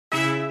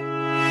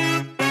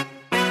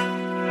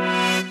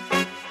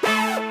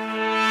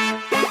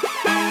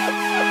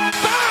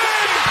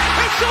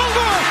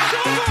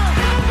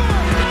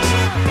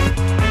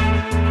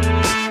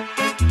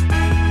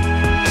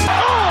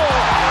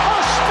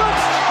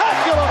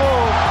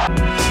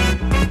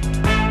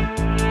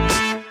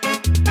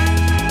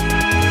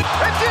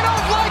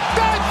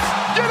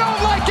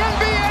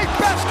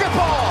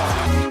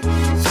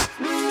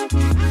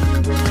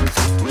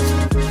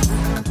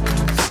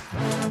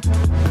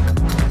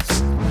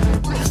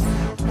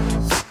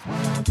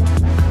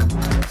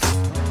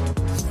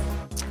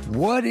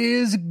What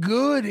is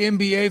good,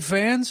 NBA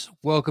fans?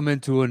 Welcome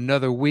into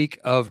another week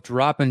of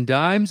Dropping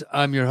Dimes.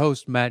 I'm your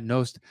host, Matt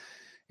Nost,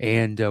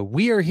 and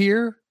we are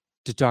here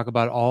to talk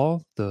about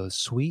all the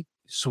sweet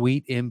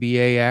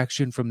NBA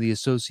action from the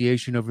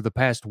association over the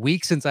past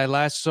week since I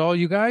last saw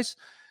you guys.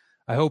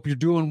 I hope you're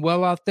doing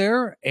well out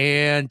there.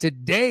 And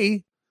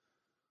today,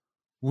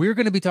 we're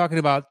going to be talking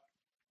about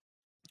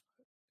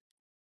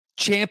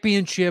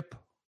championship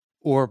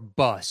or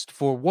bust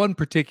for one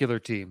particular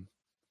team.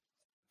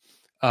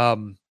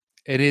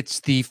 And it's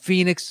the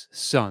Phoenix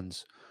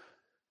Suns.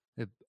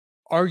 They've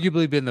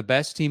arguably been the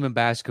best team in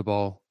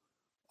basketball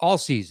all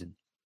season.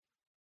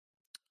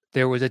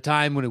 There was a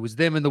time when it was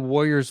them and the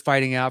Warriors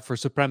fighting out for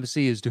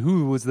supremacy as to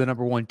who was the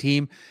number one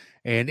team.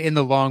 And in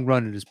the long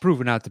run, it has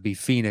proven out to be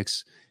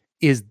Phoenix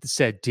is the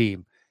said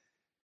team.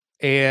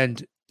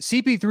 And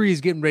CP3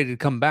 is getting ready to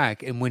come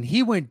back. And when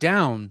he went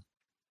down,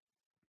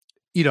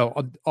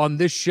 on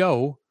this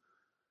show,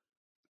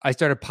 I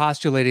started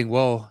postulating,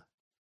 well,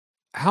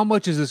 how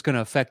much is this going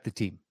to affect the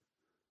team?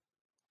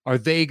 Are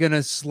they going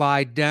to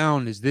slide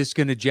down? Is this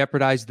going to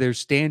jeopardize their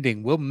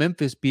standing? Will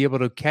Memphis be able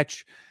to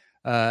catch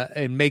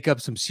and make up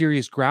some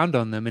serious ground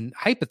on them? And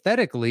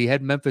hypothetically,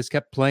 had Memphis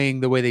kept playing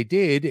the way they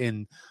did,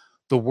 and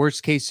the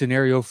worst case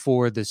scenario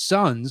for the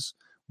Suns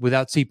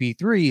without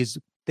CP3 is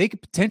they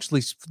could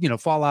potentially,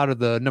 fall out of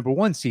the number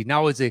one seed.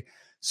 Now it's a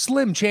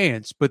slim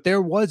chance, but there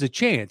was a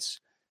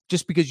chance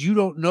just because you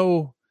don't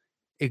know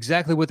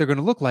exactly what they're going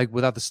to look like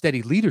without the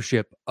steady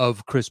leadership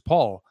of Chris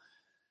Paul.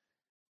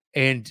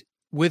 And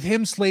with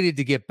him slated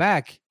to get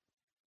back,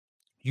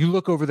 you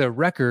look over their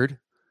record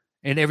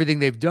and everything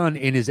they've done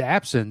in his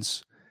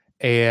absence,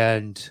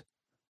 and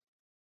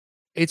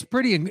it's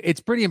pretty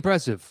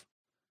impressive.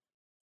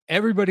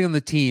 Everybody on the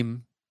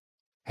team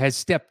has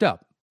stepped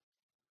up.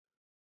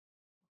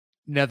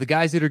 Now, the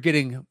guys that are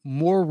getting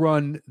more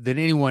run than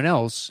anyone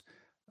else,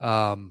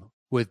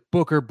 with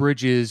Booker,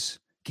 Bridges,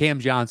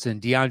 Cam Johnson,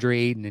 DeAndre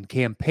Ayton, and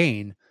Cam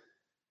Payne,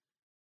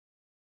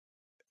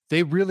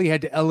 they really had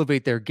to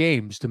elevate their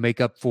games to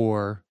make up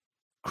for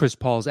Chris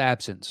Paul's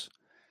absence.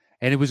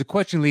 And it was a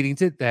question leading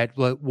to that,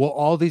 will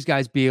all these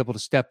guys be able to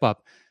step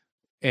up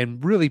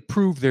and really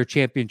prove their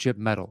championship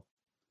mettle?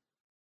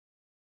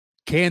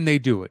 Can they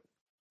do it?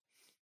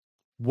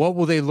 What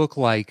will they look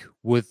like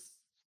with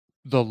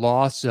the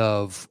loss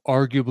of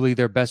arguably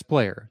their best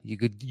player? You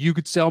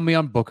could sell me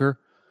on Booker,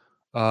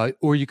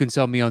 or you can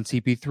sell me on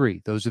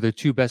CP3. Those are their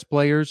two best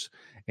players.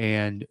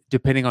 And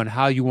depending on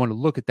how you want to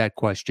look at that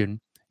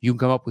question, you can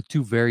come up with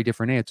two very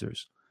different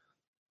answers.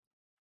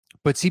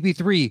 But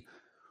CP3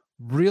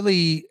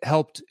 really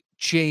helped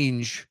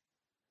change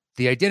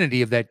the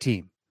identity of that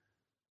team.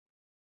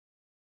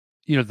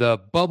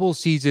 The bubble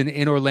season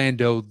in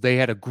Orlando, they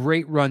had a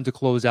great run to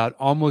close out,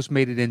 almost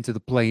made it into the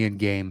play-in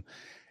game,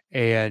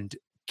 and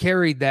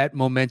carried that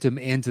momentum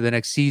into the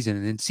next season.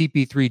 And then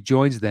CP3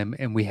 joins them,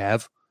 and we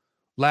have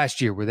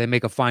last year where they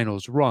make a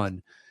finals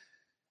run.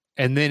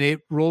 And then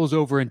it rolls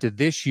over into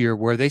this year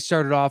where they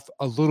started off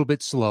a little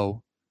bit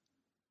slow,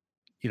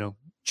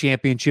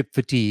 championship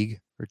fatigue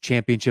or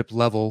championship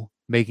level,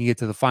 making it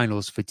to the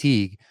finals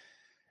fatigue.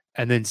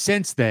 And then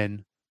since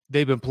then,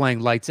 they've been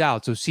playing lights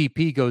out. So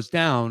CP goes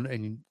down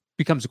and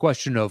becomes a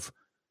question of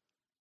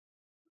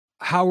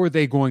how are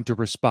they going to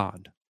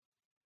respond?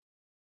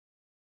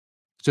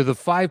 So the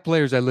five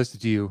players I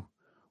listed to you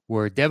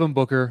were Devin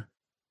Booker,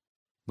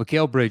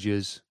 Mikal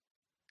Bridges,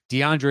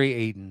 DeAndre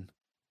Ayton,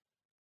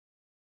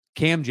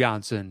 Cam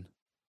Johnson,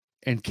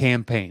 and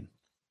Cam Payne.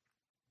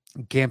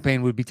 Cam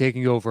Payne would be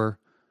taking over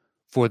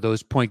for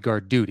those point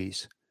guard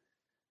duties.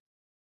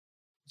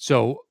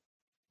 So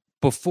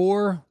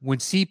before, when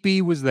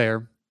CP was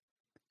there,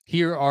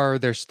 here are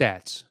their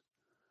stats.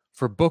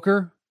 For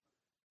Booker,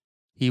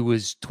 he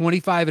was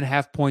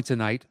 25.5 points a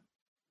night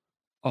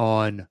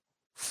on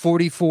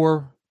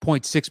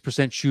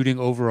 44.6% shooting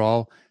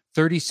overall,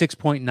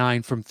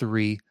 36.9 from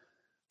three,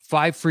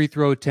 5 free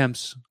throw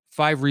attempts,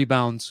 5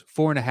 rebounds,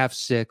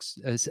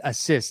 4.5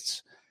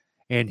 assists,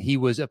 and he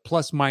was a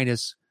plus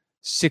minus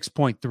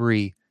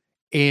 6.3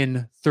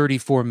 in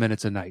 34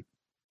 minutes a night.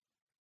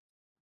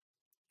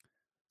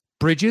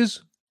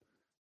 Bridges,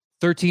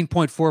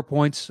 13.4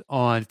 points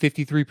on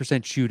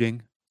 53%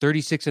 shooting,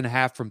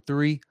 36.5 from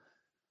three,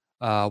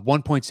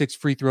 1.6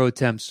 free throw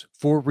attempts,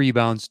 4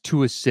 rebounds,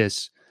 2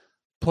 assists,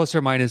 plus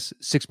or minus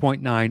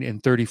 6.9 in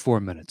 34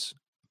 minutes.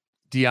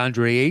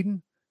 DeAndre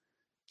Ayton,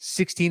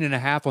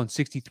 16.5 on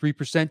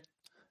 63%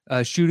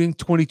 shooting,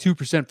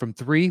 22% from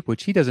three,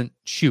 which he doesn't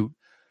shoot.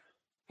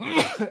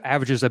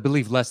 Averages, I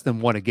believe, less than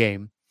 1 a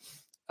game.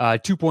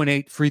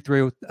 2.8 free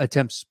throw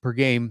attempts per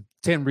game,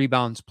 10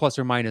 rebounds, plus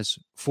or minus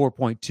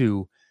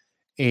 4.2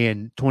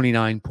 in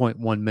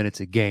 29.1 minutes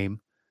a game.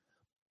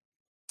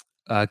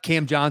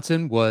 Cam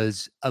Johnson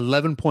was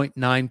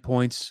 11.9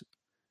 points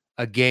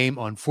a game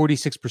on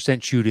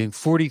 46% shooting,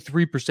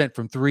 43%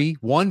 from three,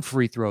 1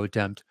 free throw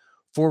attempt,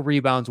 4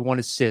 rebounds, 1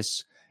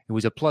 assist. It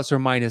was a plus or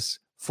minus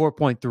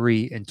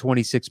 4.3 in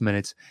 26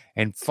 minutes.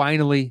 And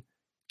finally,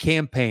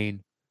 Cam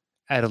Payne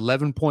at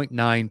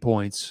 11.9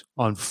 points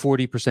on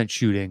 40%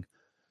 shooting,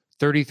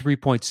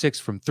 33.6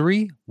 from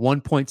three,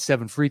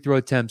 1.7 free throw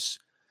attempts,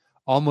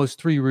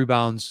 almost 3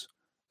 rebounds,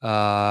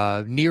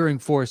 nearing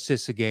 4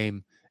 assists a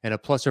game, and a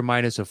plus or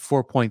minus of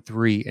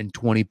 4.3 in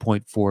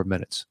 20.4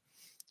 minutes.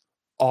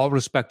 All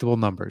respectable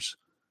numbers.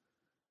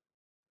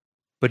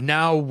 But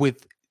now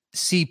with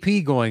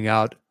CP going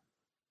out,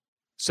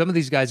 some of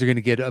these guys are going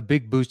to get a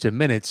big boost in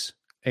minutes,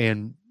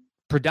 and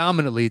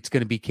predominantly it's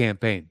going to be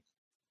campaign.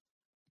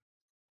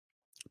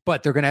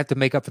 But they're going to have to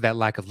make up for that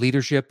lack of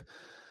leadership,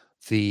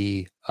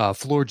 the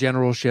floor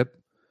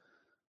generalship,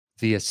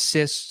 the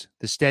assists,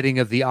 the steadying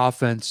of the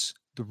offense,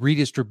 the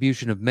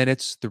redistribution of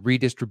minutes, the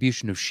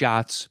redistribution of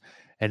shots,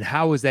 and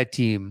how is that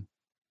team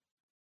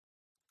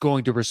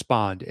going to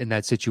respond in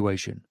that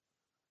situation?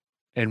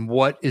 And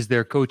what is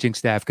their coaching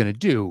staff going to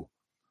do?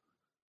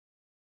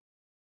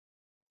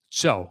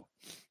 So,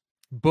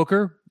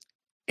 Booker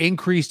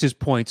increased his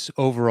points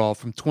overall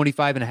from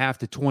 25.5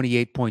 to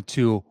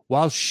 28.2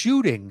 while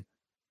shooting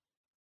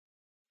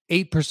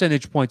 8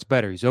 percentage points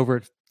better. He's over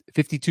at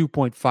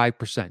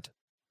 52.5%.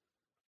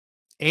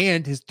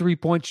 And his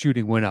three-point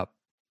shooting went up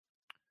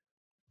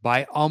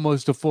by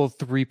almost a full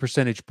 3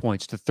 percentage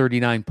points to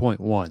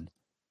 39.1.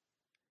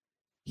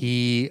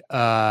 He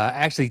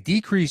actually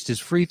decreased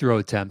his free throw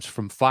attempts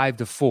from 5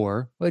 to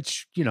 4,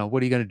 which,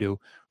 what are you going to do?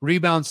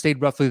 Rebounds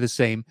stayed roughly the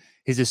same.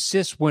 His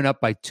assists went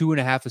up by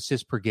 2.5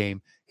 assists per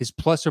game. His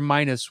plus or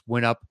minus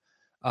went up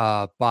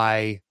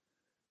by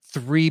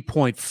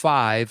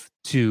 3.5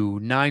 to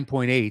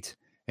 9.8,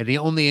 and he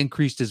only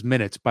increased his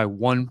minutes by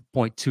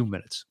 1.2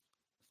 minutes.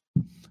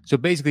 So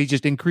basically, he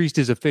just increased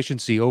his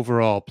efficiency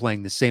overall,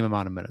 playing the same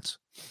amount of minutes.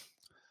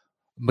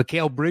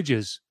 Mikal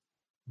Bridges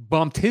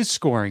bumped his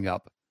scoring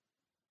up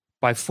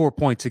by 4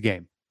 points a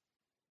game.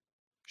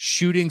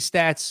 Shooting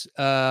stats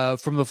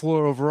from the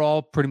floor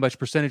overall, pretty much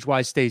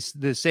percentage-wise, stays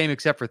the same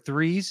except for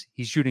threes.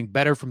 He's shooting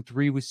better from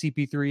three with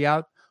CP3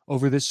 out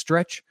over this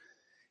stretch.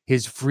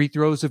 His free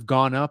throws have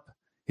gone up.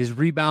 His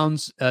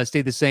rebounds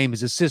stayed the same.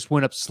 His assists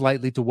went up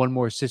slightly to 1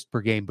 more assist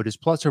per game, but his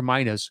plus or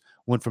minus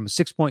went from a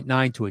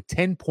 6.9 to a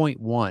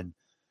 10.1,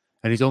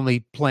 and he's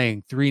only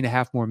playing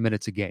 3.5 more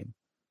minutes a game.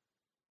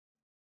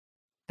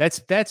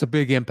 That's a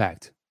big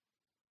impact.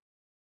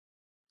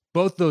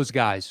 Both those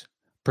guys,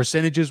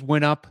 percentages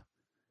went up.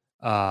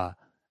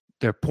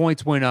 Their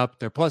points went up.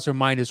 Their plus or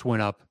minus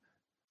went up.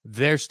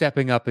 They're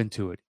stepping up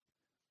into it.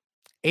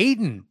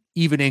 Ayton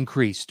even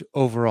increased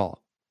overall.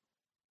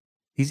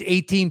 He's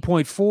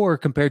 18.4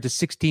 compared to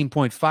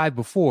 16.5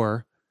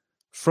 before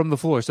from the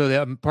floor.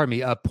 So,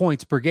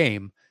 points per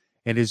game.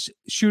 And his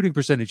shooting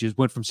percentages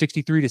went from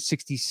 63 to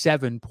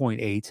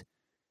 67.8.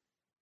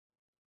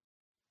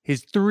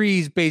 His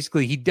threes,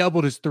 basically, he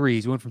doubled his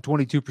threes. He went from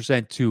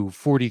 22% to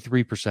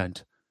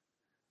 43%.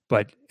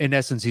 But in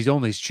essence, he's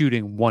only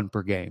shooting 1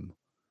 per game.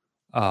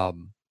 So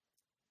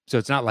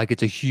it's not like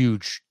it's a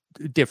huge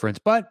difference,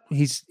 but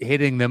he's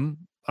hitting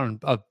them on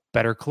a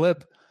better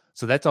clip.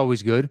 So that's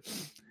always good.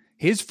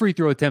 His free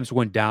throw attempts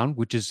went down,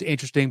 which is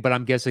interesting, but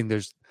I'm guessing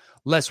there's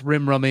less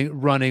rim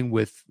running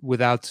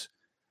without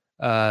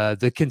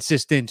the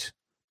consistent,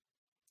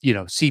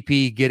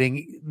 CP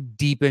getting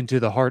deep into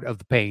the heart of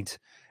the paint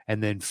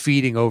and then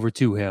feeding over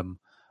to him.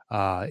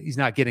 He's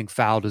not getting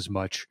fouled as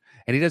much,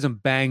 and he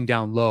doesn't bang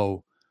down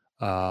low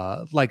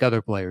like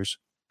other players,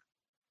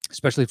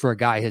 especially for a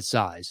guy his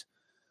size.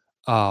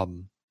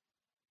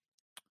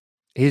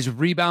 His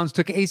rebounds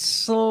took a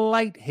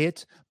slight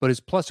hit, but his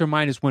plus or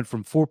minus went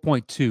from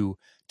 4.2 to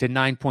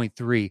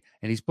 9.3,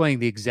 and he's playing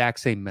the exact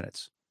same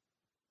minutes.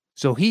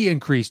 So he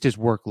increased his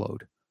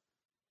workload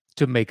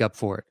to make up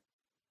for it.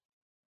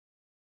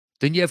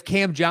 Then you have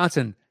Cam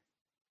Johnson.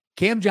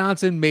 Cam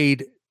Johnson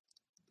made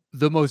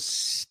the most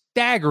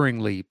staggering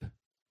leap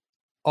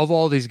of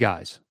all these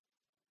guys.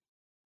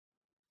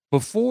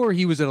 Before,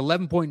 he was at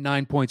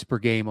 11.9 points per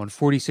game on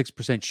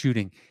 46%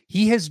 shooting.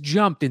 He has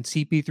jumped in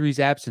CP3's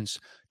absence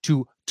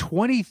to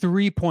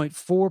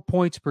 23.4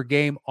 points per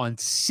game on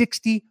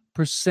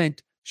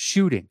 60%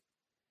 shooting.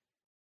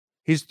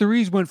 His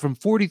threes went from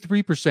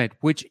 43%,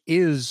 which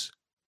is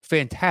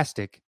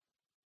fantastic.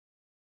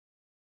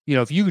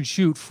 If you can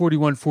shoot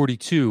 41,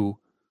 42,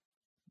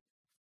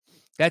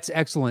 that's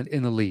excellent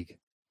in the league.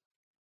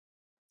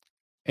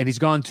 And he's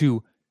gone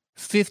to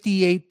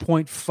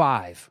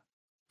 58.5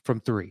 from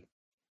three.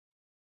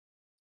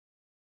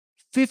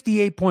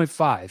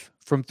 58.5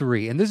 from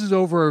three. And this is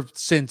over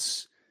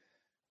since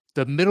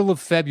the middle of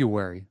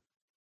February.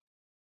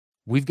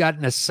 We've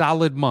gotten a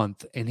solid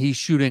month, and he's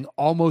shooting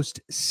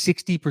almost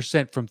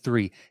 60% from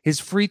three.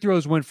 His free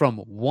throws went from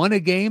 1 a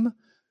game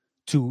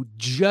to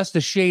just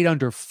a shade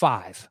under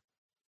 5.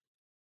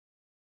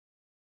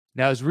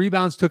 Now, his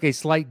rebounds took a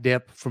slight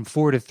dip from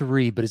 4 to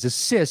 3, but his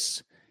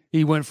assists,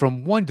 he went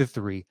from 1 to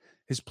 3.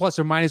 His plus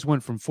or minus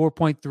went from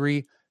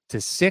 4.3 to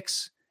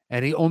 6,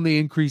 and he only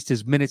increased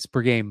his minutes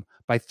per game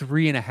by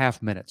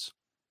 3.5 minutes.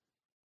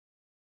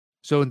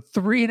 So in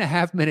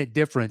 3.5 minute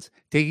difference,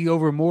 taking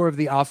over more of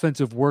the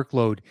offensive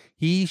workload,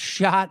 he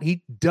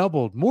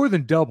doubled, more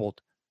than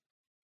doubled.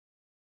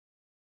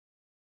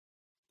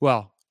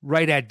 Well,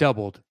 right at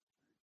doubled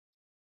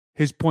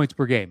his points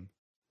per game.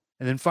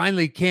 And then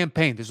finally, Cam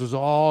Payne. This was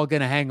all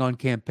going to hang on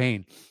Cam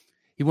Payne.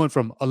 He went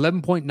from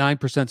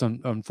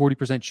 11.9% on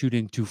 40%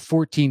 shooting to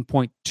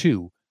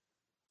 14.2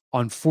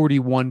 on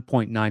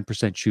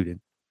 41.9%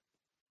 shooting.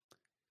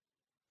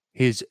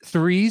 His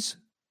threes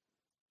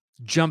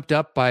jumped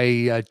up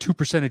by 2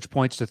 percentage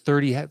points to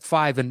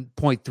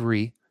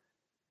 35.3.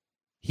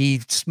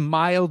 He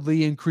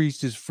mildly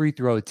increased his free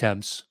throw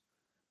attempts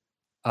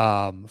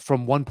from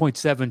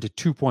 1.7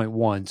 to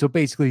 2.1. So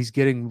basically, he's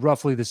getting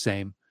roughly the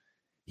same.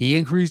 He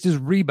increased his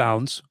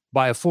rebounds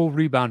by a full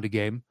rebound a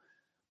game,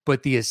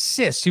 but the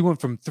assists, he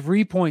went from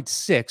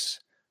 3.6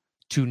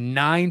 to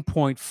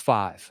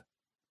 9.5.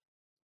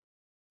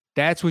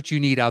 That's what you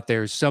need out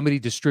there, is somebody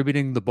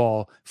distributing the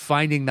ball,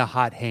 finding the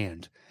hot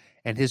hand.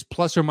 And his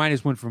plus or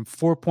minus went from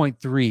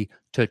 4.3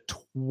 to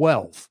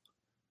 12.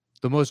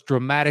 The most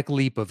dramatic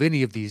leap of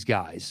any of these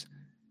guys.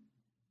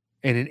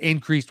 And an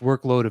increased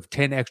workload of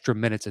 10 extra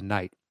minutes a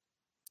night.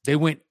 They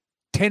went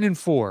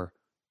 10-4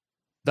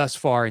 thus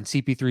far in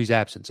CP3's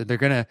absence. And they're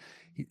going to,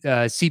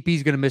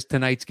 CP's going to miss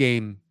tonight's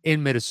game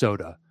in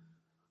Minnesota.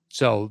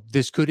 So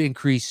this could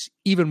increase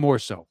even more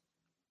so.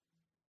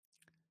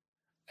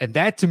 And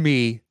that, to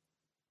me,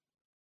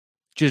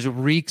 just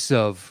reeks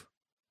of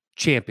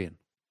champion.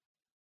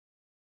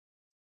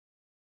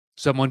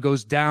 Someone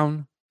goes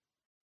down,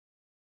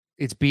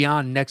 it's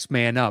beyond next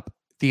man up.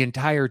 The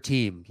entire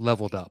team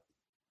leveled up.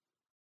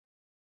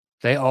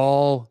 They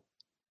all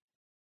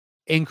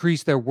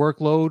increased their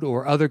workload,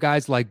 or other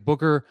guys like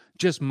Booker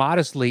just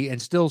modestly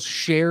and still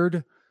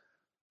shared,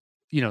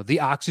 the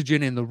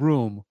oxygen in the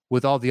room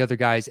with all the other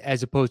guys,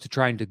 as opposed to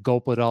trying to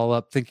gulp it all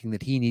up, thinking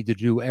that he needed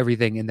to do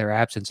everything in their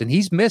absence. And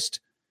he's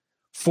missed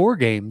 4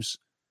 games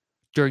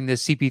during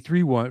this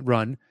CP3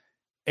 run,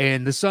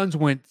 and the Suns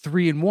went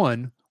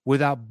 3-1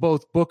 without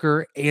both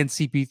Booker and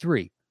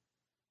CP3.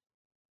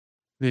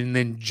 And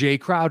then Jay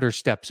Crowder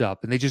steps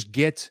up, and they just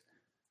get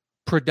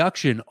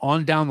production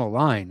on down the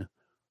line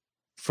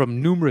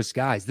from numerous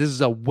guys. This is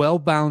a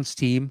well-balanced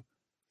team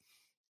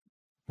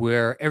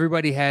where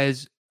everybody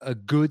has a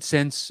good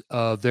sense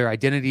of their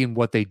identity and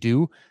what they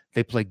do.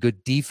 They play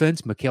good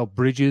defense. Mikal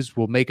Bridges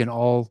will make an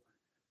all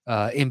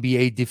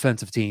NBA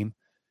defensive team.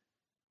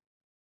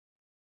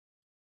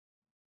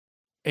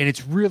 And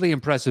it's really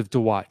impressive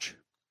to watch.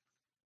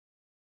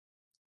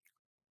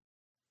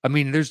 I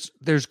mean,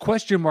 there's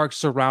question marks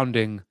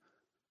surrounding,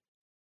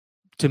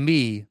 to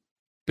me,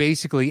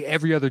 basically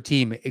every other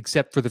team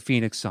except for the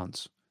Phoenix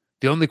Suns.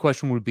 The only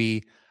question would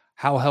be,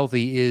 how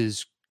healthy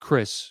is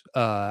Chris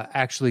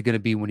actually going to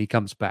be when he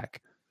comes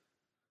back?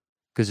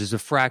 Because there's a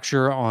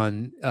fracture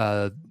on,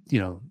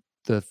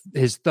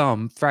 his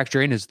thumb,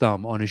 fracture in his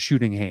thumb on his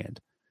shooting hand.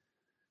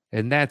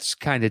 And that's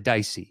kind of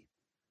dicey.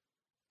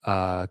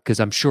 Because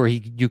I'm sure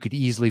you could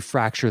easily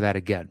fracture that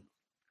again.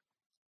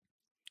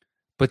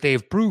 But they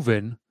have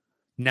proven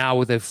now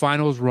with a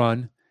finals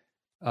run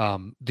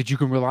that you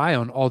can rely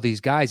on all these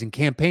guys. And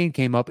Cam Payne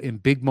came up in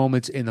big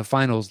moments in the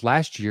finals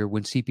last year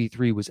when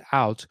CP3 was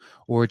out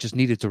or just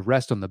needed to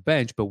rest on the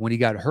bench. But when he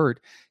got hurt,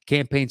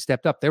 Cam Payne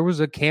stepped up. There was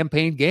a Cam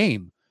Payne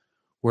game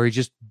where he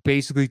just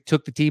basically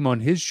took the team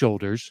on his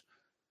shoulders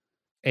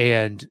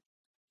and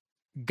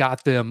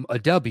got them a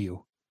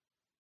W.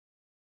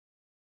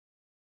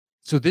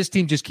 So this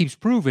team just keeps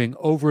proving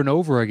over and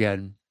over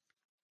again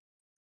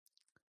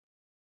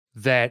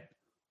that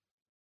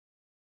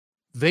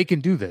they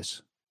can do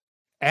this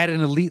at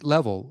an elite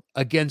level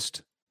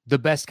against the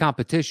best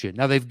competition.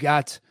 Now they've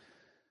got,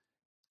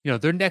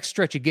 their next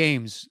stretch of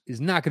games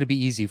is not going to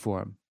be easy for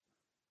them.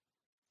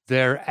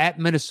 They're at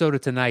Minnesota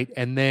tonight,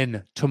 and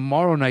then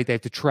tomorrow night they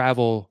have to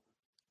travel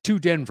to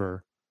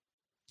Denver.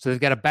 So they've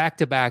got a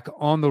back-to-back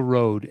on the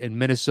road in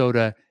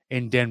Minnesota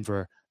and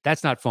Denver.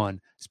 That's not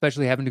fun,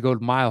 especially having to go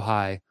to Mile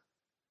High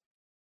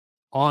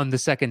on the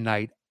second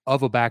night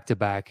of a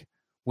back-to-back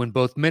when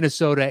both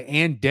Minnesota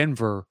and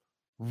Denver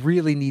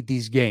really need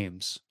these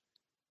games.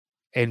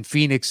 And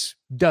Phoenix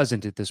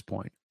doesn't at this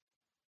point.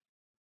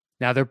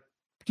 Now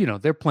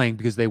they're playing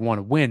because they want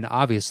to win,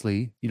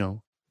 obviously,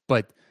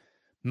 but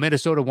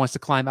Minnesota wants to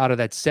climb out of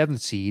that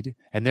 7th seed,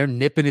 and they're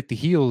nipping at the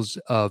heels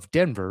of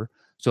Denver.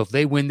 So if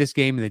they win this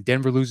game and then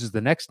Denver loses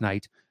the next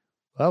night,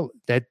 well,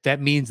 that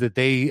means that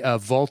they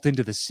vault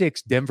into the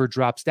 6th. Denver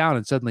drops down,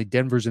 and suddenly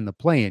Denver's in the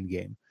play-in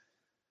game.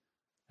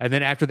 And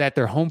then after that,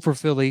 they're home for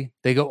Philly.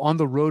 They go on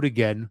the road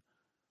again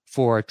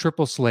for a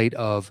triple slate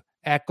of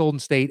at Golden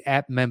State,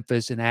 at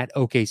Memphis, and at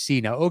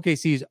OKC. Now,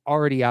 OKC is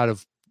already out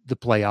of the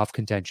playoff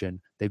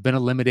contention. They've been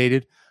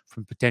eliminated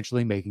from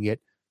potentially making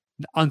it.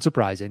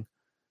 Unsurprising.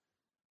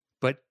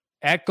 But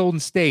at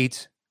Golden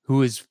State,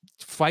 who is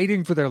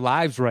fighting for their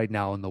lives right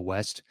now in the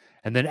West,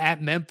 and then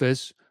at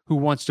Memphis, who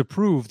wants to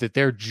prove that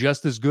they're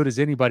just as good as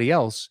anybody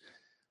else,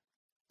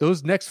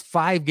 those next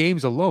 5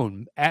 games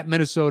alone, at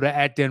Minnesota,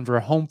 at Denver,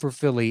 home for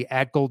Philly,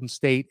 at Golden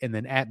State, and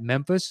then at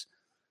Memphis,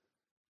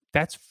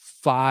 that's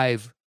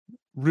 5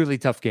 really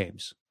tough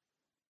games.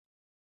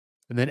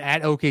 And then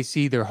at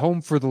OKC, they're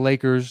home for the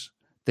Lakers.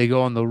 They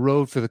go on the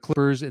road for the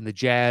Clippers and the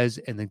Jazz,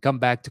 and then come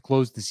back to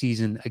close the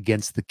season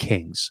against the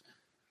Kings.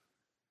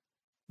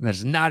 And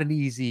that's not an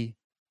easy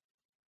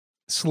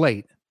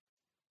slate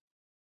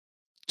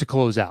to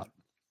close out.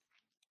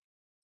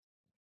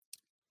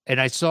 And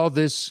I saw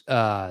this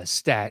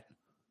stat,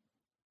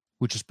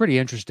 which is pretty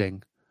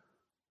interesting.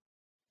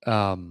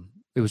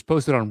 It was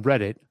posted on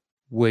Reddit,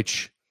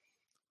 which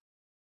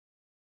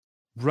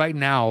right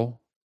now,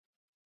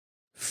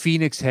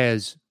 Phoenix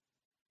has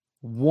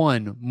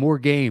won more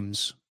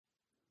games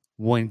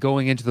when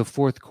going into the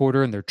fourth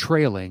quarter and they're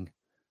trailing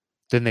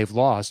than they've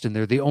lost. And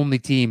they're the only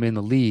team in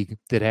the league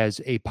that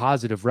has a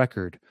positive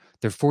record.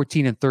 They're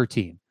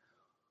 14-13.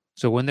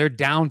 So when they're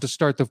down to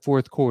start the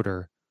fourth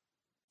quarter,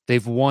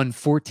 they've won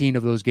 14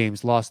 of those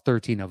games, lost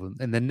 13 of them.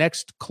 And the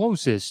next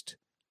closest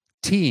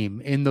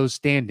team in those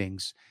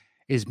standings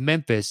is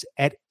Memphis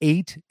at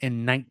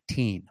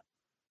 8-19.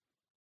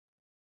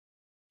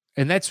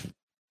 And that's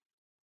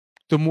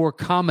the more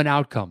common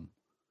outcome.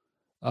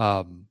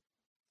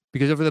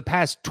 Because over the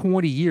past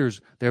 20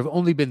 years, there have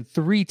only been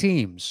 3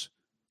 teams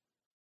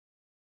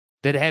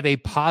that have a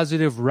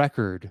positive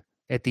record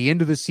at the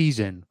end of the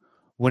season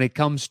when it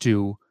comes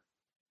to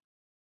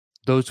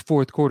those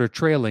fourth quarter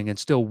trailing and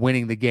still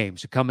winning the game.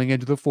 So coming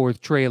into the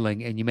fourth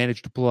trailing and you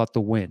manage to pull out the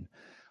win.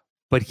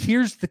 But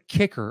here's the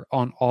kicker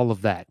on all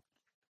of that.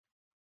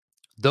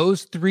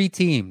 Those 3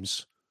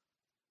 teams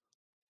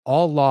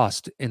all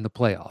lost in the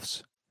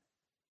playoffs.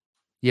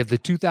 You have the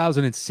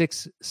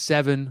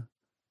 2006-7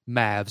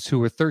 Mavs, who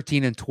were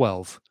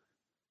 13-12,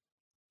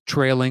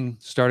 trailing,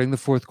 starting the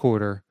fourth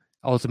quarter,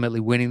 ultimately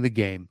winning the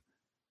game.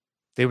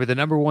 They were the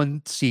number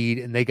 1 seed,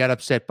 and they got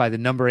upset by the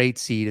number 8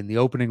 seed in the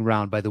opening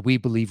round by the We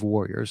Believe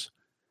Warriors.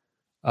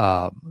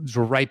 It was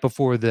right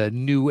before the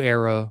new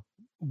era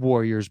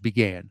Warriors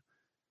began.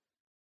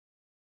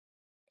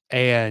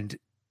 And,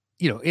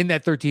 in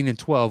that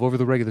 13-12 over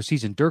the regular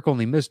season, Dirk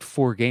only missed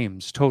 4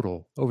 games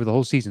total over the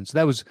whole season. So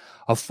that was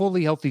a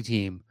fully healthy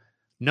team,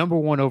 number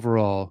 1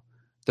 overall,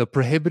 the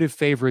prohibitive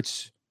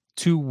favorites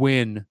to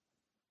win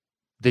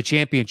the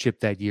championship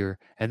that year,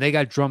 and they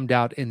got drummed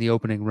out in the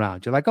opening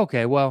round. You're like,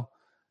 okay, well,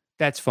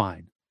 that's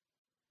fine.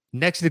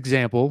 Next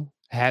example,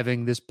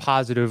 having this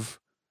positive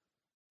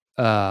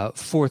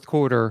fourth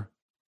quarter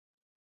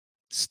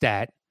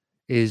stat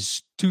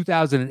is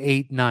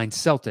 2008-9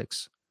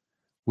 Celtics,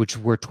 which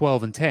were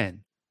 12-10.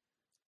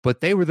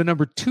 But they were the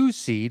number 2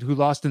 seed who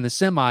lost in the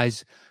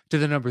semis to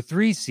the number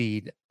 3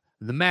 seed,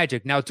 the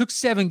Magic. Now, it took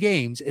 7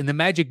 games, and the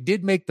Magic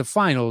did make the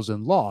finals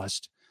and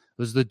lost.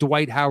 It was the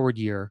Dwight Howard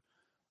year,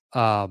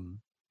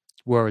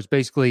 where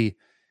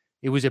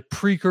it was a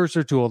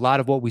precursor to a lot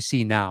of what we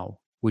see now,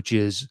 which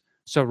is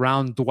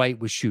surround Dwight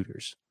with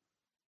shooters.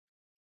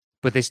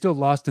 But they still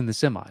lost in the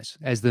semis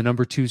as the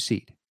number 2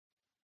 seed.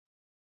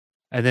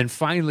 And then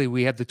finally,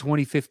 we have the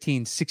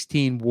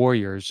 2015-16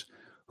 Warriors,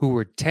 who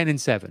were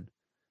 10-7.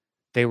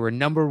 They were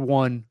number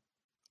 1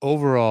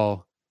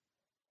 overall.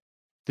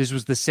 This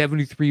was the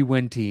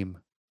 73-win team.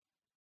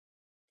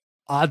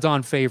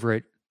 Odds-on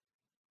favorite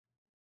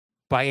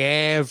by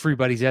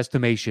everybody's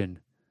estimation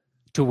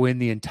to win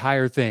the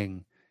entire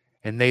thing.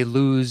 And they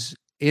lose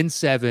in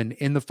 7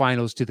 in the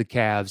finals to the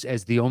Cavs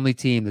as the only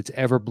team that's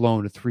ever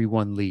blown a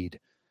 3-1 lead.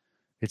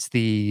 It's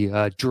the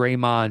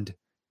Draymond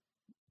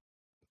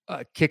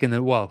hit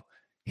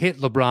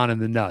LeBron in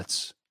the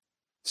nuts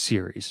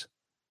series,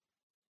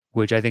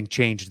 which I think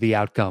changed the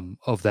outcome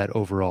of that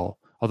overall.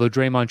 Although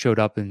Draymond showed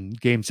up in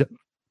Game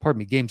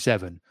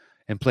 7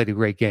 and played a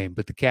great game,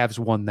 but the Cavs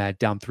won that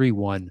down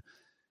 3-1.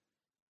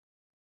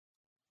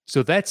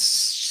 So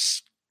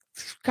that's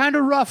kind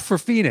of rough for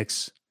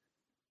Phoenix.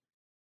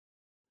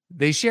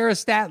 They share a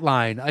stat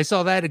line. I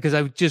saw that because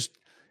I was just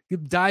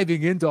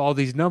diving into all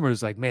these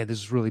numbers like, man, this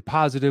is really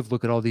positive.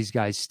 Look at all these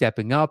guys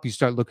stepping up. You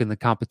start looking at the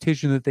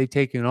competition that they've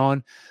taken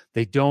on.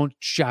 They don't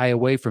shy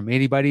away from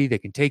anybody. They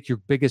can take your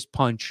biggest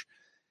punch.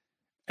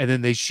 And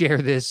then they share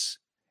this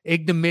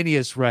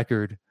ignominious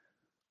record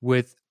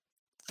with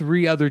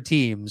 3 other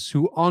teams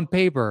who on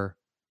paper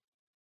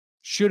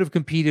should have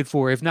competed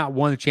for, if not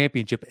won the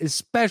championship,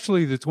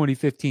 especially the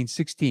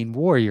 2015-16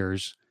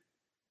 Warriors.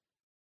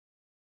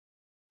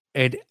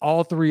 And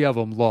all 3 of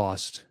them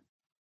lost.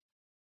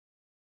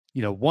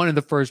 One in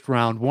the first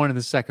round, 1 in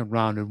the second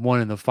round, and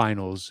 1 in the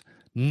finals.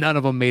 None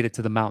of them made it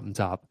to the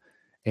mountaintop.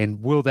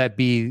 And will that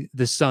be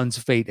the Suns'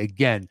 fate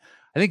again?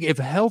 I think if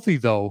healthy,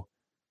 though,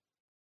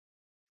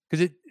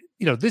 because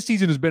this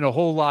season has been a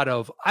whole lot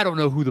of, I don't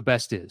know who the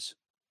best is.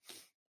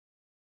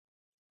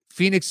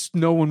 Phoenix,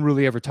 no one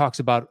really ever talks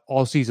about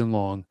all season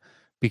long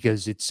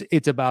because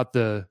it's about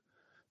the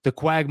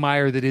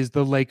quagmire that is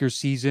the Lakers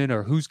season,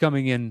 or who's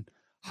coming in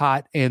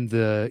hot in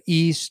the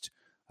East,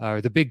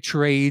 or the big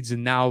trades.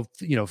 And now,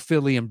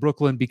 Philly and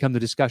Brooklyn become the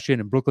discussion,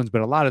 and Brooklyn's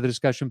been a lot of the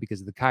discussion because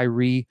of the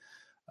Kyrie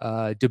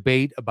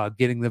debate about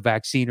getting the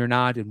vaccine or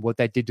not and what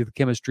that did to the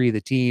chemistry of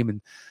the team.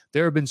 And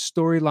there have been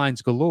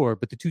storylines galore,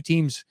 but the 2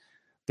 teams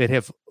that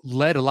have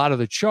led a lot of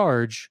the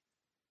charge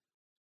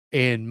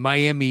in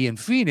Miami and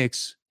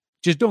Phoenix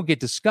just don't get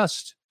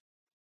discussed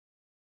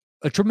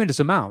a tremendous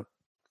amount.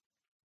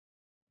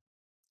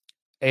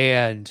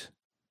 And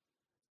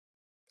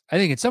I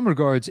think in some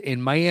regards in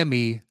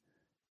Miami,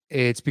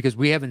 it's because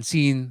we haven't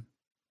seen,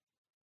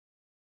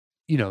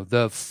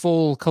 the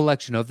full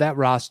collection of that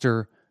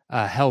roster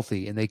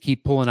healthy, and they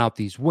keep pulling out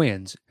these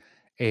wins.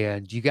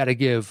 And you got to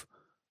give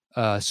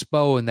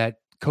Spo and that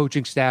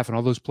coaching staff and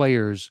all those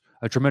players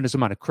a tremendous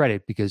amount of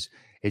credit, because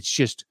it's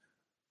just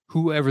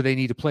whoever they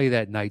need to play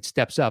that night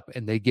steps up,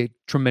 and they get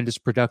tremendous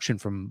production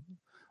from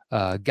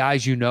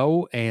guys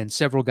and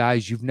several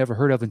guys you've never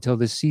heard of until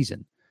this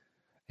season.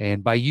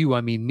 And by you,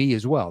 I mean me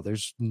as well.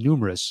 There's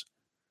numerous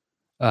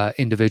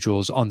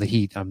individuals on the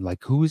Heat. I'm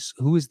like, who is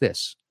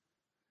this?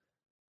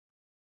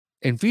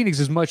 And Phoenix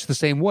is much the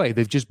same way.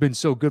 They've just been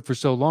so good for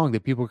so long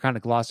that people are kind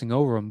of glossing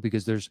over them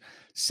because there's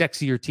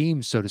sexier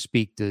teams, so to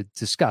speak, to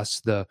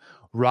discuss. The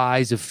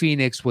rise of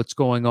Phoenix, what's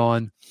going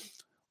on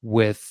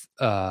with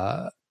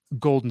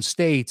Golden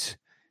State,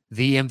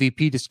 the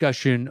MVP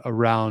discussion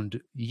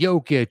around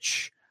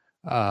Jokic,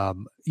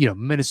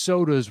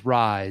 Minnesota's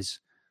rise.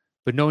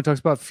 But no one talks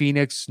about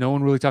Phoenix. No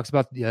one really talks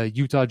about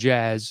Utah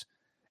Jazz,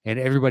 and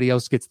everybody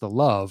else gets the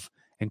love.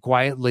 And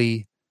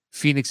quietly,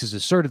 Phoenix has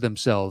asserted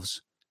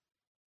themselves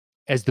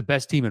as the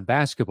best team in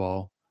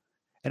basketball.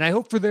 And I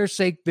hope for their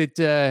sake that,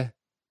 that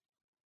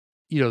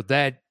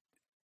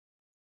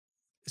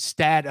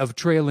stat of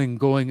trailing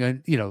going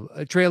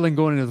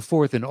into the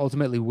fourth and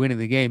ultimately winning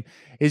the game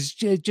is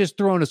just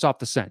throwing us off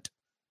the scent.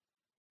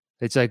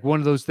 It's like one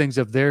of those things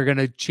of they're going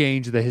to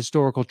change the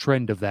historical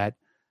trend of that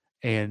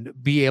and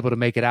be able to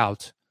make it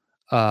out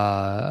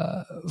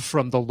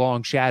from the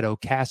long shadow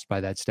cast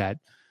by that stat.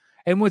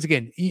 And once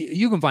again,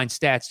 you can find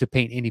stats to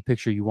paint any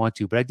picture you want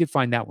to, but I did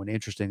find that one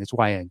interesting. That's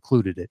why I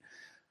included it.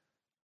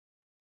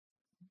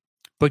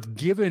 But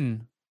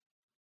given,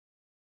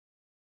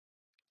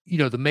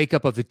 the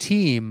makeup of the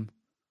team,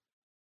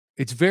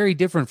 it's very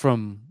different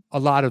from a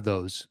lot of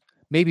those.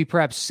 Maybe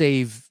perhaps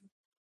save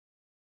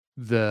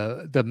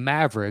the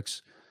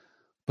Mavericks,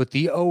 but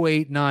the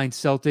 08-09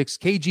 Celtics,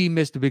 KG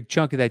missed a big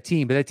chunk of that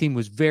team, but that team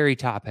was very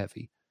top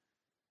heavy.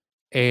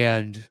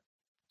 And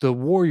the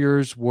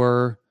Warriors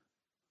were,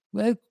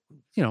 a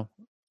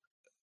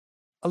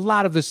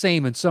lot of the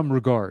same in some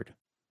regard.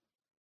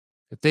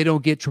 If they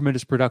don't get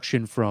tremendous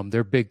production from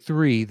their big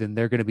three, then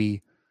they're going to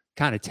be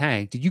kind of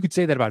tanked. You could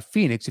say that about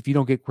Phoenix. If you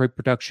don't get great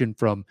production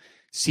from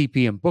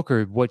CP and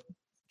Booker, what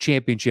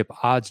championship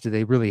odds do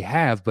they really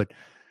have? But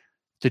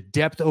the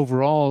depth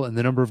overall and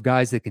the number of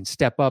guys that can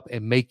step up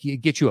and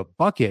get you a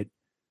bucket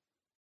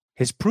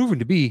has proven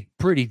to be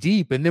pretty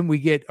deep. And then are we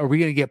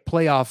going to get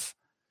playoff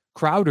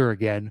Crowder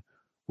again,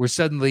 where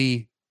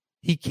suddenly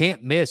he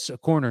can't miss a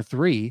corner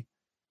three?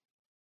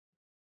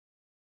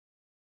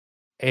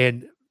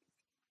 And,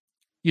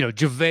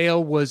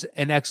 JaVale was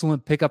an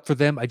excellent pickup for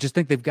them. I just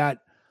think they've got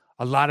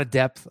a lot of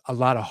depth, a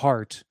lot of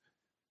heart,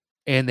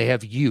 and they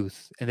have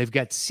youth, and they've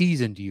got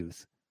seasoned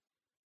youth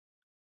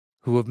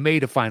who have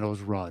made a finals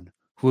run,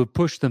 who have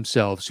pushed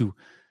themselves, who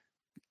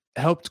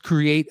helped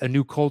create a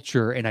new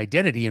culture and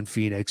identity in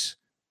Phoenix.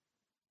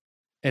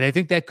 And I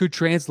think that could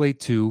translate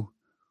to,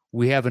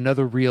 we have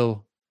another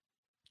real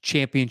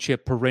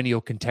championship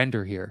perennial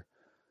contender here.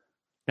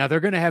 Now, they're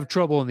going to have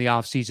trouble in the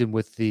offseason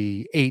with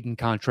the Ayton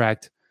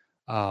contract.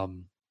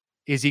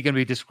 Is he going to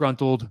be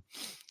disgruntled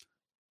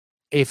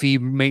if he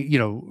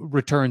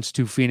returns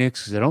to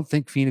Phoenix? Because I don't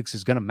think Phoenix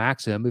is going to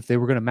max him. If they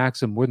were going to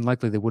max him, more than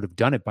likely they would have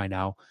done it by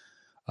now.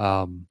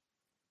 And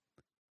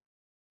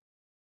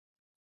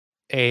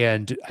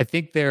I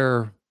think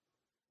they're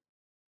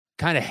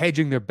kind of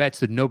hedging their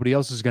bets that nobody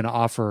else is going to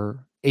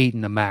offer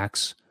Ayton a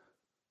max.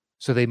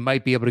 So they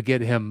might be able to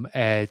get him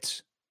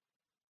at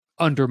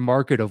under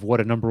market of what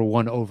a number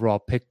one overall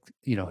pick,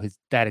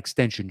 that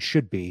extension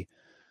should be.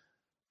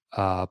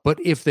 But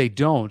if they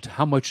don't,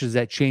 how much does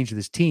that change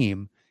this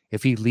team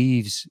if he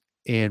leaves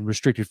in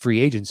restricted free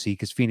agency?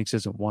 Because Phoenix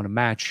doesn't want to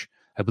match.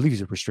 I believe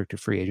he's a restricted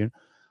free agent.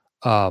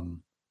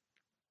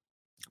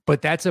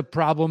 But that's a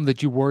problem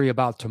that you worry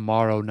about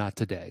tomorrow, not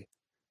today.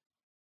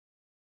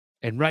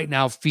 And right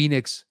now,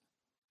 Phoenix,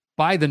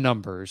 by the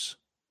numbers,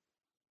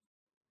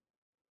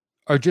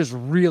 are just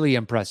really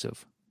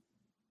impressive.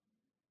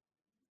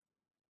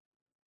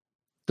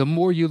 The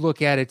more you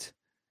look at it,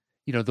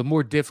 the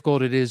more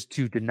difficult it is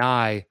to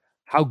deny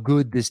how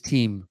good this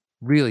team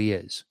really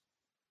is.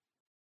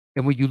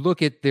 And when you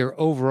look at their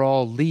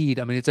overall lead,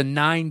 I mean, it's a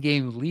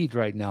 9-game lead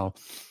right now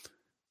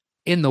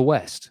in the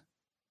West.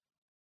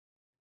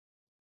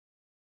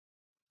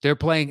 They're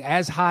playing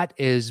as hot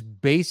as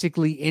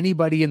basically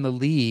anybody in the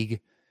league,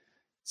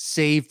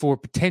 save for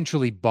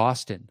potentially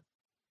Boston,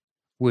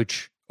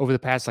 which over the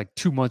past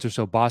 2 months or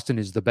so, Boston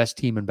is the best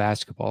team in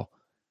basketball.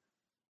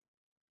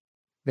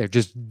 They're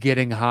just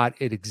getting hot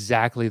at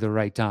exactly the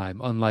right time,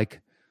 unlike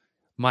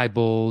my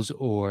Bulls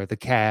or the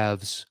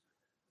Cavs,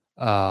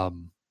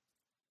 who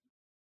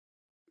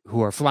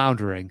are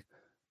floundering.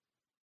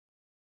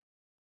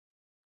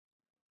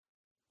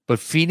 But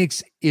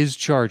Phoenix is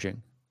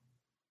charging.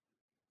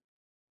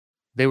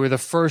 They were the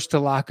first to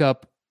lock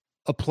up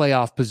a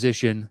playoff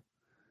position.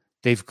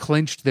 They've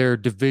clinched their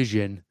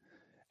division,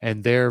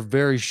 and they're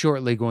very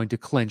shortly going to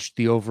clinch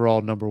the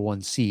overall number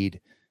one seed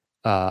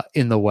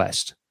in the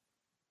West.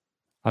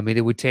 I mean,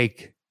 it would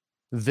take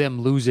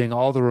them losing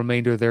all the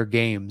remainder of their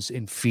games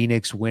and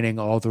Phoenix winning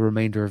all the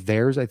remainder of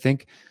theirs, I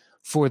think,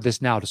 for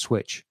this now to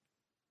switch.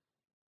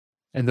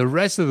 And the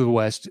rest of the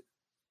West,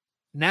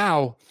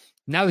 now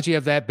that you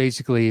have that,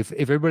 basically, if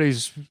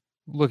everybody's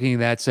looking at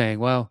that saying,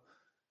 well,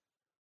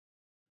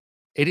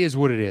 it is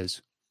what it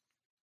is.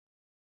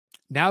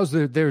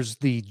 There's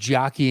the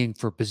jockeying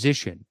for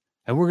position.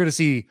 And we're going to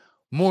see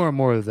more and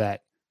more of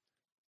that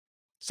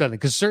suddenly,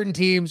 because certain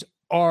teams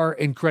are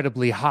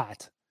incredibly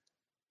hot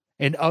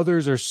and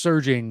others are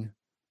surging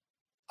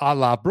a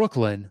la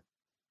Brooklyn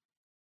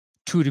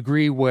to a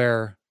degree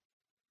where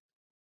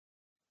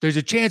there's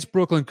a chance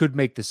Brooklyn could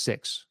make the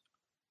 6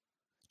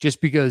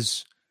 just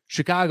because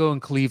Chicago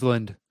and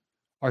Cleveland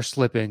are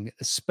slipping,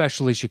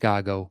 especially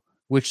Chicago,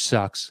 which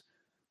sucks.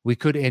 We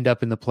could end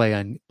up in the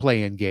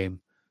play-in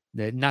game.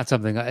 Not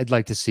something I'd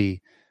like to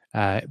see,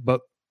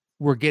 but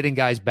we're getting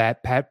guys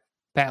back. Pat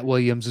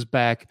Williams is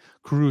back.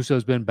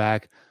 Caruso's been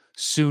back.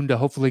 Soon to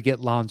hopefully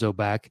get Lonzo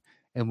back,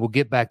 and we'll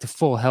get back to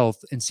full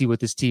health and see what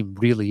this team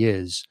really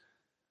is.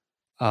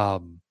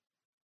 But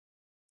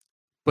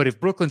if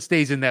Brooklyn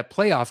stays in that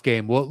playoff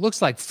game, well, it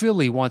looks like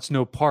Philly wants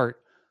no part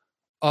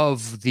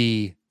of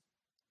the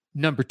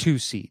number 2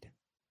 seed.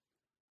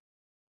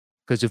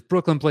 Because if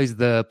Brooklyn plays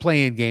the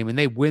play-in game and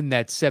they win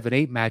that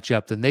 7-8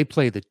 matchup, then they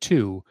play the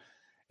 2.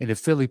 And if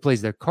Philly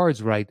plays their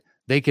cards right,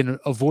 they can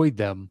avoid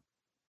them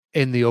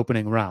in the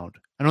opening round.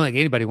 I don't think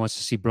anybody wants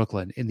to see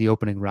Brooklyn in the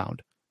opening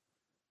round.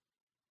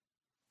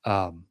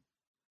 They're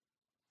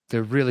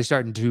really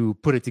starting to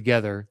put it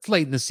together. It's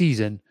late in the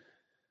season,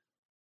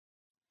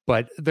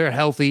 but they're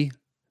healthy,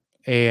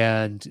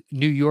 and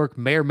New York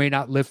may or may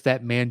not lift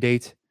that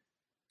mandate.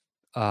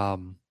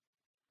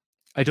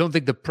 I don't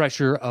think the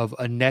pressure of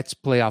a Nets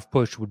playoff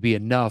push would be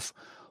enough,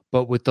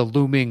 but with the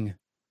looming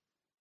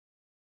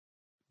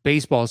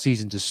baseball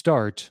season to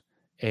start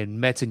and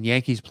Mets and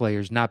Yankees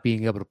players not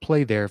being able to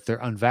play there if they're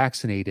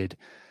unvaccinated,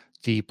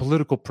 the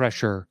political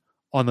pressure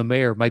on the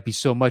mayor might be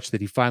so much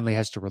that he finally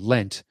has to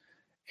relent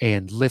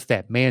and lift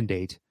that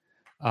mandate.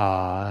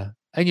 And,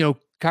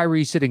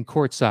 Kyrie sitting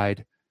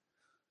courtside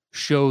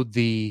showed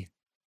the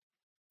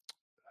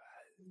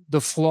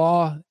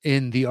flaw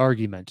in the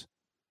argument.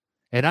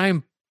 And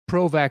I'm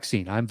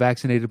pro-vaccine. I'm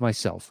vaccinated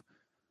myself.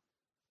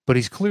 But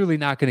he's clearly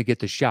not going to get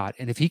the shot.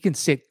 And if he can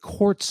sit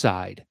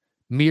courtside,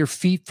 mere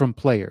feet from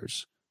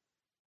players,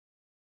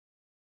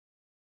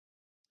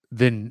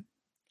 then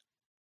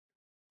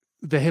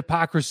the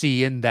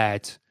hypocrisy in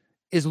that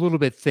is a little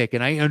bit thick.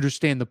 And I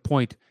understand the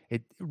point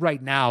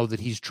right now that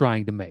he's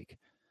trying to make.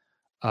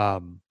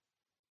 And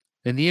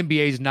the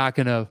NBA is not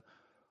going to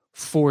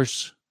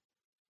force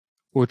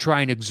or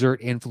try and exert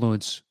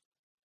influence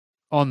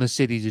on the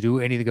city to do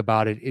anything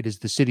about it. It is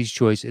the city's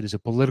choice. It is a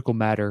political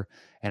matter.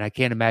 And I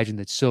can't imagine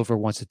that Silver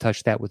wants to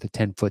touch that with a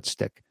 10-foot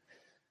stick.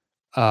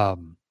 That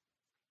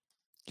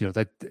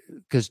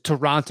because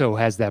Toronto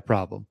has that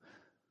problem.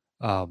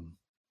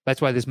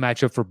 That's why this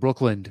matchup for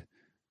Brooklyn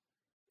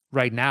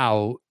right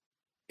now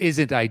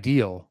isn't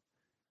ideal.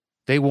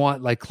 They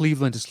want like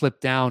Cleveland to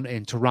slip down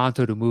and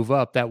Toronto to move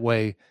up. That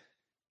way,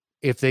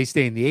 if they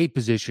stay in the 8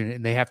 position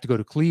and they have to go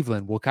to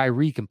Cleveland, well,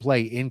 Kyrie can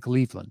play in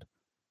Cleveland.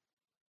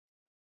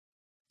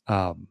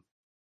 But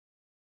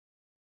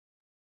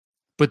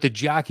the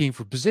jockeying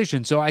for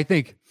position. So I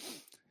think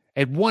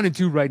at 1 and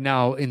 2 right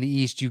now in the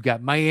East, you've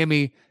got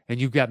Miami and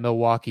you've got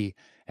Milwaukee.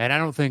 And I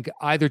don't think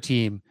either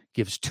team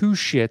gives 2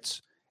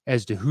 shits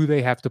as to who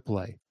they have to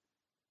play.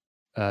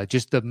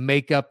 Just the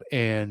makeup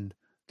and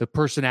the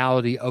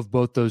personality of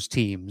both those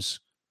teams,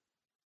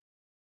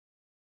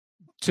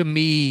 to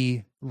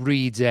me,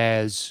 reads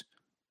as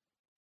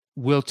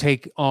we'll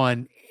take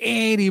on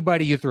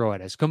anybody you throw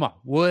at us. Come on,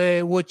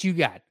 what you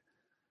got?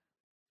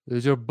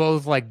 Those are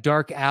both like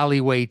dark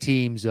alleyway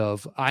teams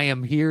of I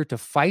am here to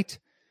fight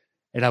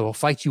and I will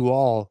fight you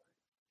all.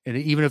 And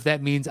even if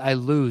that means I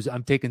lose,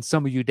 I'm taking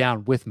some of you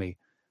down with me.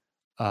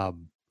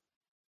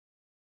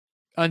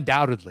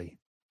 Undoubtedly.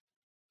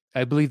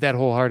 I believe that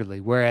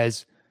wholeheartedly.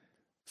 Whereas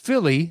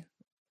Philly,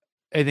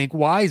 I think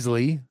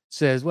wisely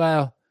says,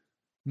 well,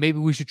 maybe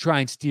we should try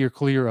and steer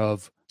clear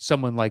of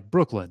someone like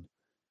Brooklyn.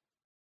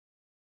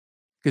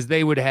 Because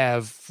they would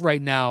have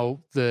right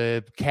now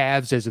the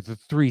Cavs as a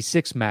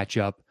 3-6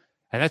 matchup,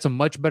 and that's a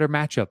much better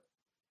matchup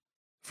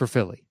for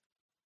Philly.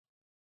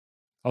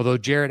 Although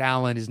Jarrett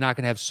Allen is not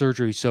going to have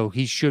surgery, so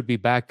he should be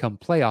back come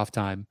playoff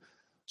time.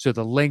 So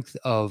the length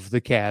of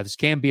the Cavs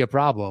can be a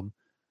problem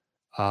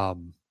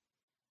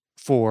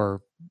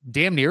for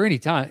damn near any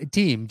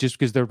team, just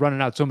because they're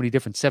running out so many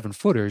different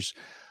 7-footers.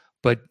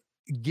 But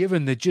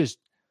given just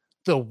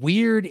the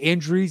weird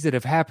injuries that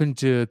have happened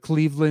to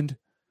Cleveland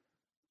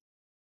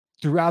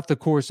throughout the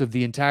course of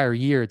the entire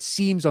year, it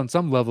seems on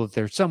some level that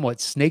they're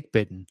somewhat snake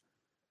bitten.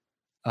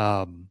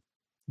 Them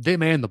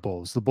and the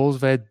Bulls. The Bulls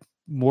have had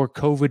more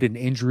COVID and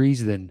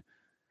injuries than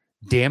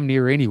damn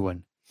near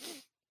anyone.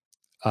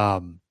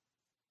 And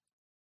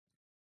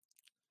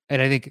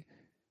I think,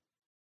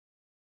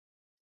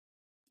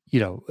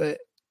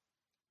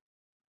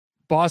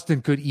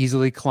 Boston could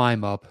easily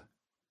climb up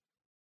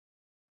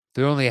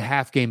They're only a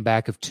half game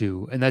back of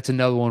 2, and that's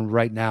another one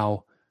right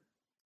now.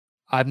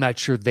 I'm not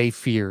sure they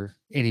fear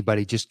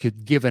anybody, just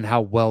given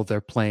how well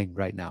they're playing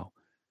right now.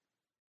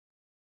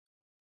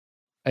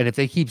 And if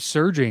they keep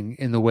surging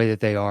in the way that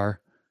they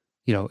are,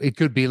 it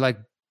could be like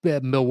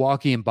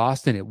Milwaukee and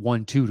Boston at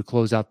 1-2 to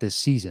close out this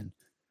season.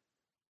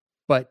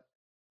 But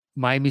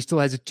Miami still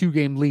has a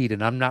 2-game lead,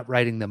 and I'm not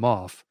writing them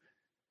off.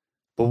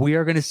 But we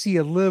are going to see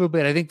a little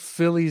bit. I think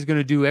Philly is going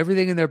to do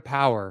everything in their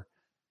power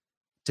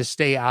to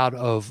stay out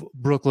of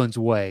Brooklyn's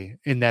way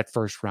in that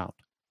first round.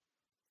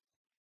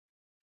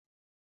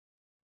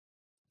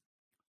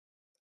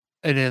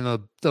 And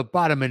then the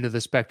bottom end of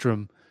the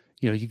spectrum,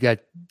 you got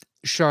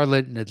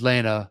Charlotte and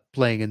Atlanta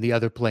playing in the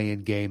other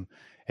play-in game.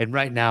 And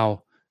right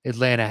now,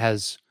 Atlanta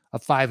has a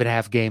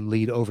 5.5 game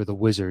lead over the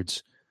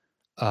Wizards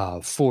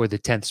for the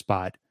 10th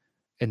spot.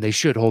 And they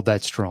should hold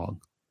that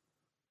strong.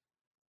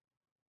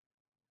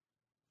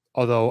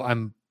 Although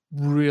I'm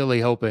really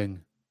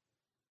hoping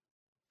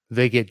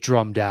they get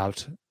drummed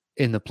out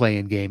in the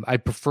play-in game.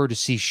 I'd prefer to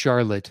see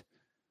Charlotte,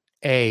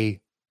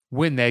 A,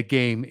 win that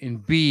game,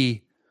 and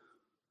B,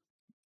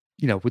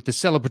 with the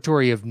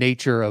celebratory of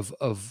nature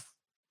of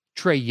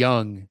Trae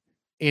Young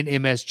in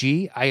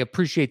MSG, I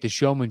appreciate the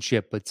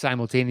showmanship, but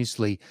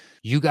simultaneously,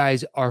 you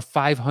guys are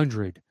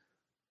 500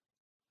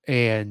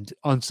 and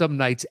on some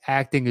nights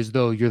acting as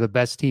though you're the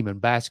best team in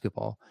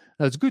basketball.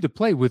 Now, it's good to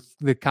play with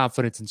the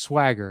confidence and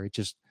swagger.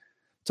 It's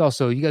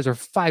also, you guys are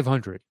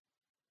 500.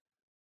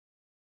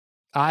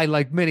 I,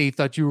 like many,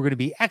 thought you were going to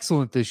be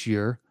excellent this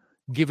year,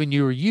 given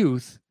your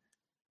youth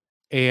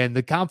and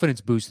the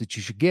confidence boost that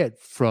you should get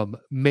from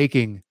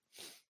making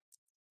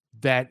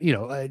that,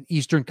 an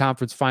Eastern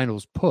Conference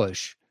Finals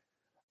push.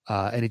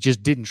 And it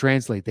just didn't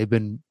translate. They've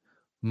been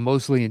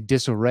mostly in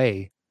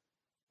disarray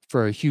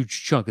for a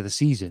huge chunk of the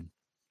season.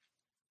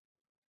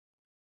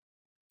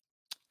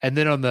 And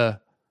then on the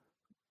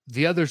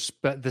other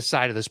the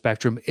side of the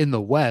spectrum in the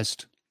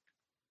West,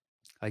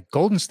 like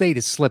Golden State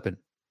is slipping.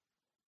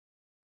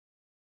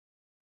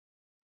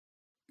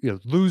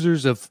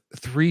 Losers of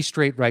 3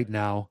 straight right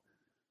now.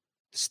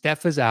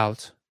 Steph is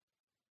out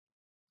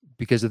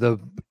because of the,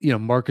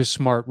 Marcus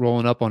Smart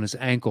rolling up on his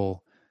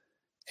ankle.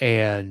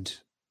 And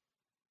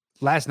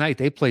last night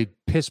they played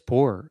piss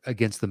poor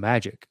against the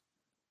Magic.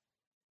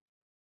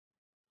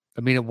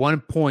 I mean, at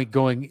one point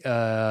going,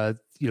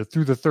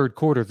 through the third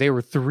quarter, they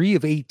were 3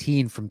 of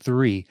 18 from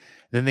 3.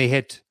 Then they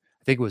hit,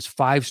 I think it was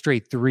 5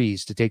 straight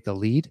threes to take the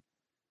lead.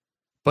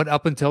 But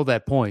up until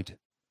that point,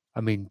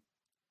 I mean,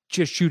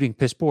 just shooting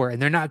piss poor.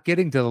 And they're not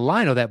getting to the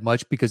line all that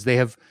much because they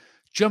have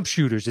jump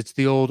shooters. It's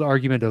the old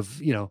argument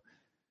of,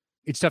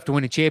 it's tough to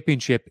win a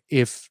championship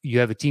if you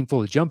have a team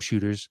full of jump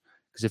shooters,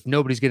 because if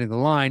nobody's getting the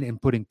line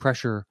and putting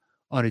pressure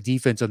on a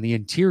defense on the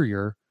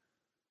interior,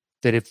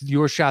 that if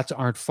your shots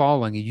aren't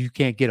falling and you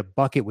can't get a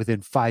bucket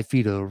within 5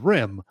 feet of the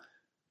rim,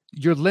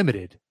 you're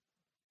limited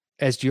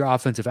as to your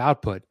offensive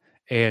output.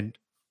 And,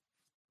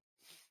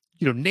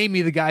 name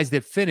me the guys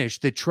that finish,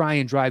 that try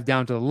and drive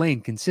down to the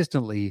lane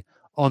consistently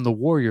on the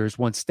Warriors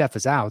once Steph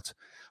is out.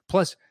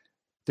 Plus,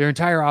 their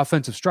entire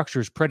offensive structure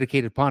is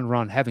predicated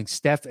upon having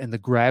Steph and the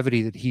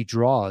gravity that he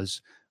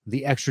draws,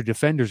 the extra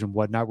defenders and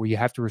whatnot, where you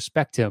have to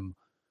respect him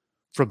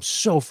from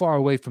so far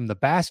away from the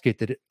basket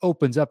that it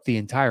opens up the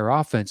entire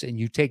offense, and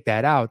you take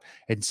that out,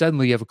 and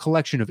suddenly you have a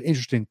collection of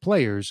interesting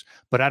players,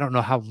 but I don't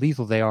know how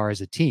lethal they are as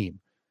a team,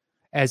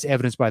 as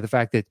evidenced by the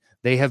fact that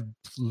they have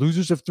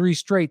losers of 3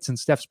 straight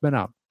since Steph's been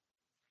out.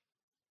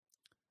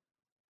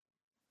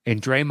 And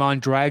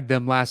Draymond dragged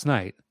them last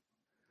night.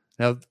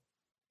 Now,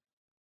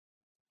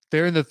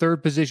 they're in the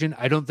 3rd position.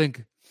 I don't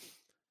think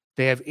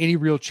they have any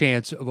real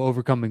chance of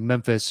overcoming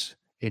Memphis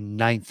in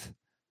 9th.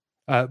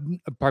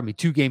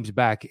 2 games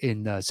back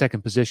in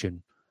 2nd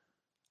position.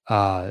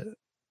 The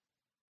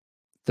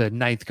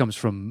 9th comes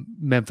from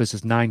Memphis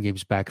is 9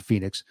 games back of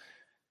Phoenix.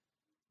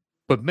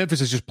 But Memphis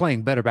is just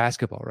playing better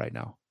basketball right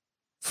now,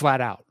 flat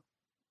out.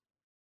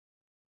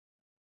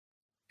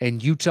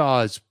 And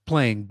Utah is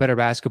playing better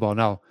basketball.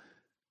 Now,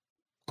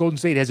 Golden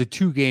State has a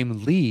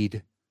 2-game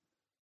lead,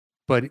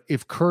 but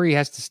if Curry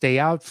has to stay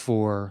out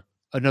for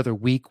another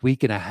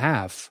week and a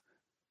half,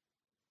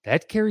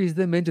 that carries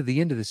them into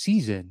the end of the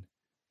season.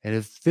 And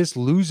if this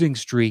losing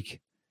streak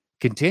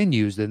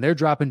continues, then they're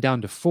dropping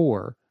down to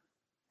 4,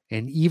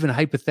 and even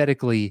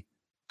hypothetically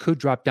could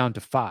drop down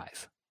to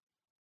 5.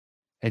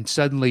 And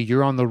suddenly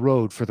you're on the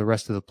road for the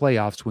rest of the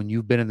playoffs when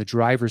you've been in the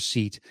driver's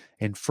seat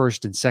in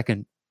 1st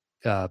and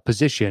 2nd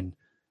position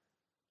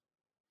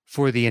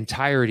for the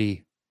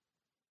entirety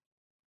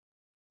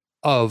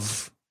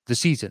of the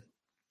season.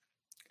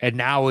 And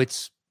now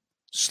it's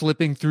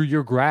slipping through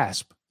your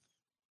grasp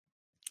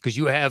because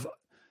you have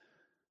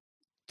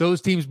those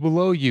teams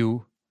below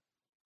you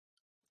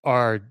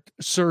are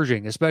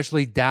surging,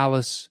 especially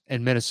Dallas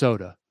and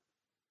Minnesota.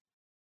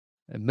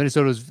 And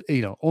Minnesota's,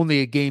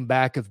 only a game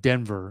back of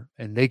Denver,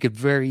 and they could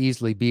very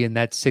easily be in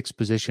that 6th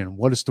position.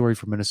 What a story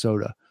for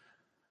Minnesota.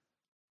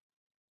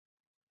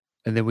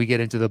 And then we get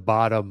into the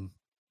bottom,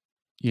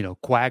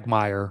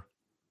 quagmire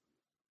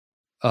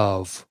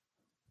of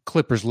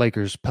Clippers,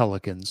 Lakers,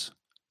 Pelicans.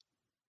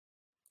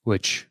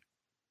 which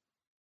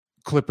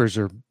Clippers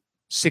are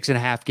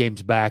 6.5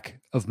 games back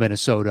of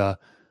Minnesota.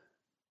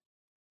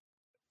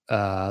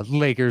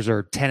 Lakers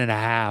are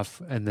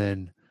 10.5, and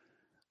then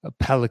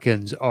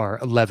Pelicans are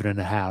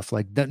 11.5.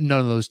 Like none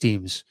of those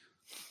teams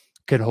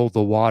can hold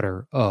the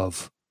water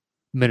of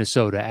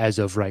Minnesota as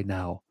of right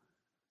now.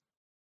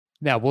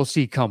 Now we'll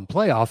see come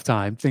playoff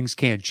time, things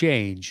can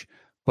change,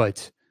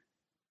 but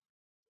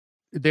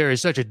there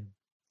is such a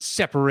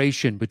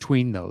separation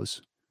between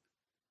those.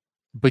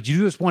 But you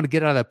just want to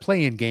get out of that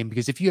play-in game,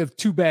 because if you have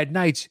 2 bad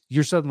nights,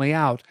 you're suddenly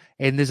out,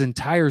 and this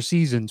entire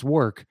season's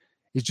work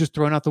is just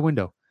thrown out the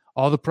window.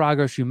 All the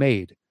progress you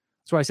made.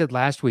 That's why I said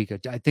last week,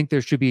 I think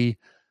there should be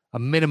a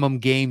minimum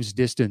games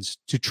distance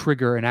to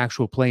trigger an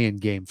actual play-in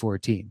game for a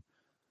team.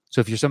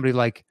 So if you're somebody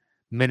like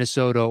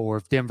Minnesota, or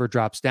if Denver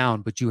drops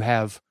down, but you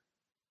have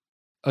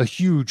a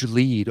huge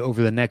lead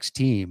over the next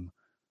team,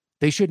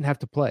 they shouldn't have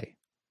to play.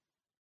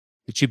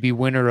 It should be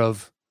winner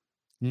of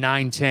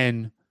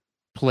 9-10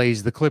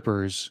 plays the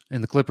Clippers,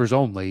 and the Clippers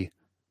only,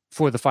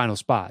 for the final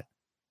spot.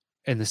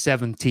 And the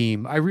 7th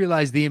team, I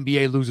realize the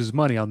NBA loses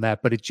money on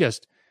that, but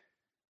it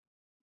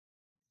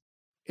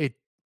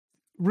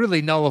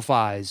really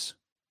nullifies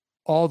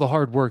all the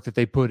hard work that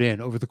they put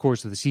in over the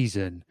course of the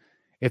season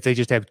if they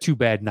just have 2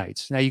 bad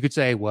nights. Now you could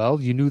say,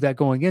 well, you knew that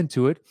going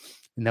into it,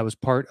 and that was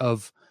part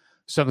of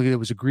something that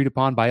was agreed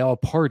upon by all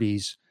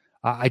parties.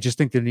 I just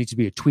think there needs to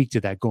be a tweak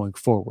to that going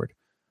forward.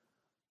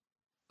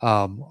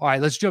 All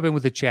right, let's jump in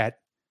with the chat.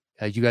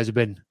 You guys have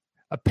been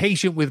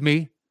patient with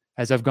me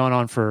as I've gone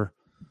on for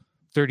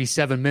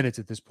 37 minutes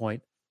at this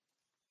point.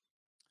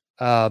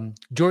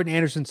 Jordan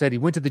Anderson said he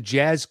went to the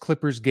Jazz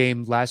Clippers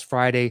game last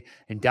Friday,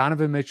 and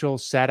Donovan Mitchell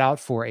sat out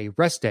for a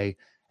rest day,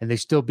 and they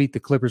still beat the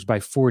Clippers by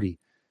 40.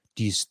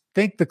 Do you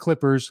think the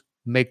Clippers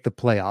make the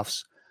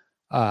playoffs?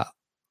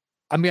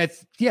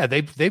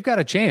 They've got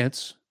a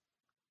chance.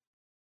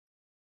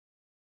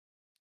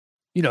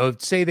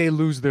 Say they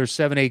lose their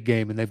 7-8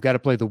 game and they've got to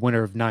play the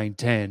winner of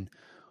 9-10.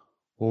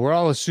 Well, we're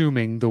all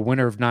assuming the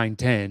winner of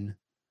 9-10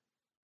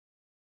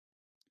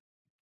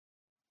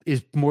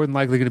 is more than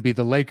likely going to be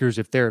the Lakers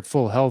if they're at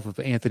full health, if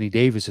Anthony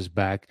Davis is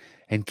back.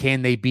 And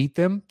can they beat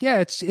them? Yeah,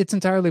 it's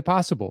entirely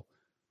possible.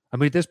 I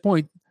mean, at this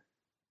point,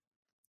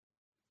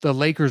 the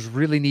Lakers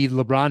really need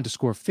LeBron to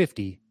score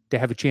 50 to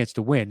have a chance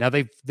to win. Now,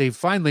 they've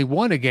finally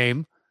won a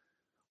game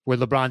where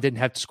LeBron didn't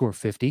have to score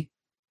 50.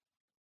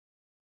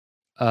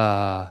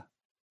 But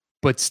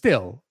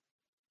still,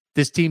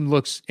 this team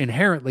looks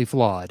inherently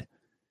flawed.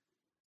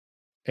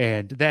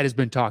 And that has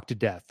been talked to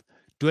death.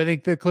 Do I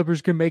think the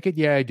Clippers can make it?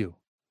 Yeah, I do.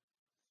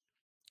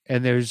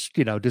 And there's,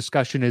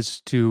 discussion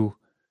as to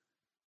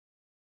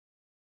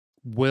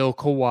will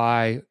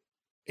Kawhi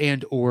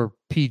and or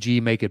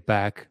PG make it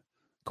back.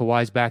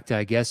 Kawhi's back to,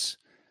 I guess,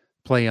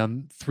 play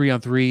on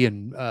 3-on-3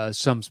 and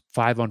some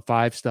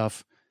 5-on-5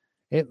 stuff.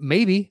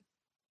 Maybe.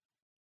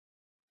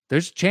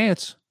 There's a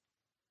chance.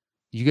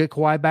 You get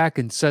Kawhi back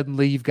and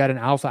suddenly you've got an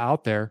alpha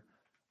out there.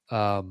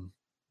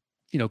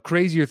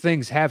 Crazier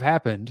things have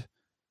happened.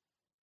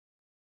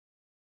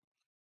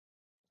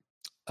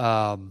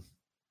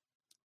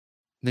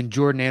 Then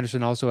Jordan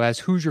Anderson also asked,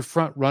 who's your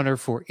front runner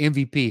for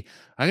MVP?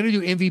 I'm going to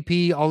do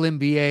MVP,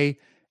 All-NBA,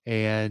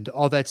 and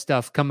all that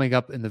stuff coming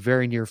up in the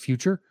very near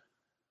future,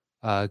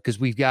 because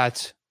we've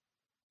got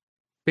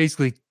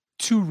basically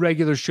 2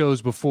 regular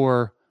shows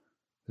before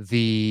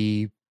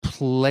the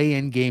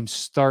play-in games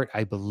start,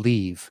 I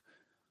believe.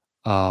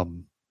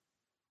 The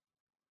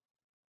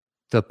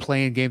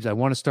play-in games, I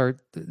want to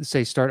start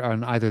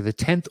on either the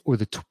 10th or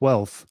the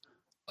 12th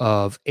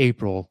of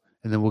April,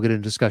 and then we'll get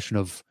into discussion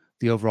of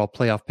the overall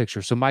playoff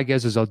picture. So my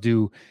guess is I'll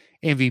do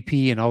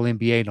MVP and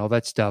All-NBA and all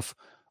that stuff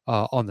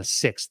on the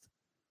 6th.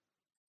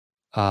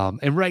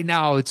 And right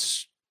now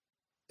it's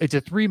a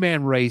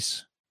 3-man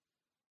race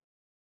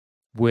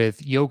with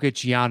Jokic,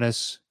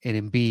 Giannis,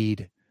 and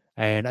Embiid.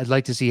 And I'd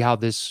like to see how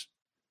this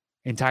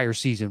entire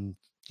season,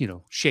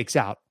 shakes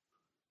out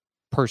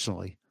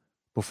personally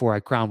before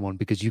I crown one,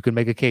 because you can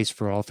make a case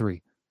for all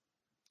 3.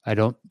 I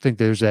don't think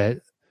there's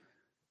a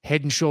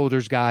head and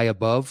shoulders guy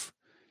above.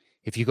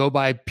 If you go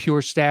by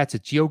pure stats,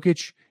 it's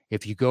Jokic.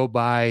 If you go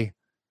by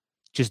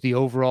just the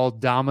overall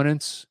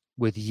dominance,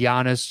 with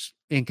Giannis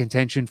in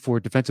contention for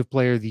Defensive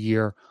Player of the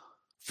Year,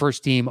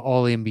 first team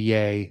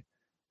All-NBA,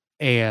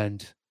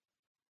 and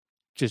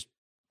just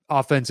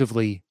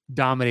offensively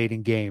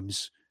dominating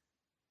games,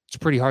 it's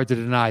pretty hard to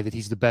deny that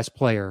he's the best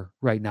player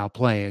right now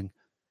playing.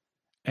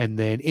 And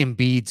then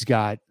Embiid's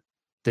got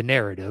the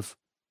narrative.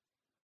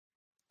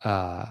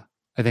 I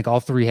think all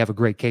 3 have a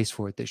great case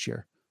for it this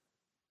year.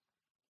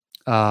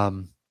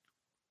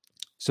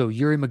 So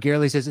Yuri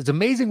McGarley says, it's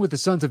amazing what the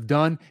Suns have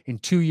done in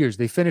 2 years.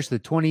 They finished the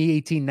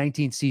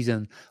 2018-19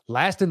 season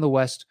last in the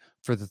West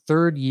for the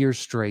 3rd year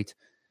straight.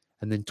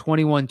 And then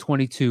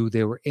 21-22,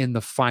 they were in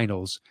the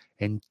finals.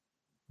 And,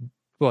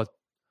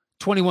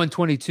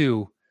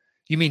 21-22,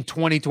 you mean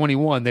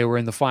 2021, they were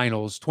in the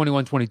finals.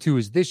 21-22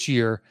 is this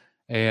year,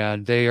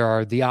 and they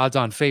are the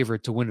odds-on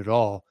favorite to win it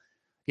all.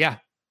 Yeah.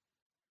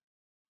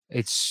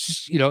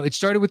 It's, it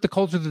started with the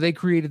culture that they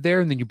created there,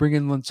 and then you bring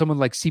in someone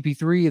like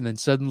CP3, and then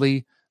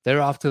suddenly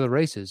they're off to the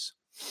races.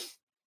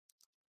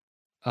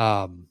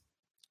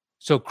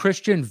 So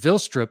Christian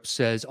Vilstrup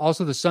says,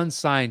 also the Suns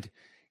signed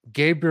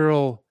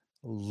Gabriel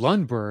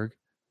Lundberg,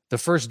 the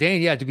first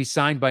Dane, to be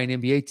signed by an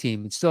NBA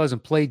team. It still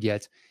hasn't played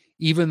yet.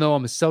 Even though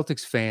I'm a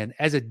Celtics fan,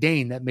 as a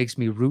Dane, that makes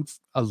me root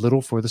a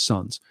little for the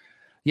Suns.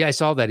 Yeah, I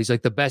saw that. He's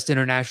like the best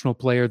international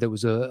player that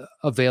was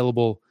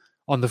available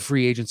on the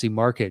free agency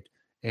market,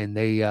 and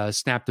they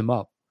snapped him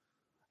up.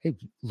 Hey, a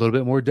little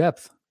bit more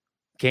depth.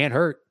 Can't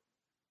hurt.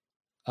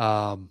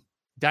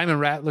 Diamond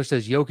Rattler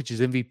says Jokic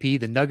is MVP.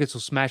 The Nuggets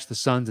will smash the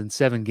Suns in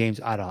 7 games.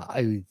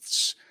 I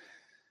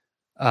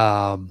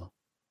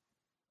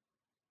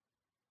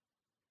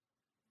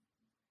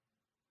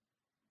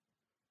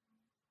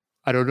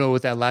don't know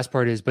what that last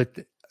part is, but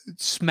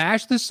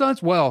smash the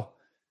Suns? Well,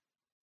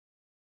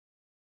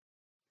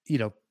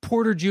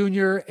 Porter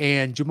Jr.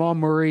 and Jamal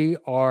Murray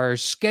are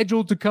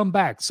scheduled to come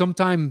back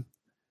sometime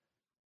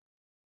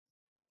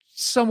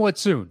somewhat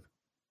soon.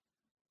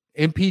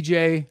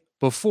 MPJ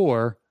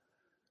before,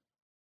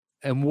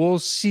 and we'll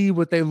see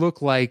what they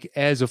look like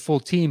as a full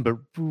team. But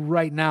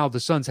right now, the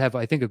Suns have,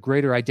 I think, a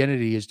greater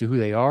identity as to who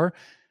they are,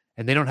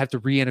 and they don't have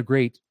to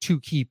reintegrate 2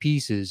 key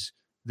pieces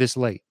this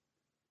late.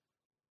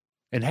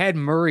 And had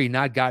Murray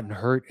not gotten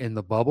hurt in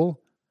the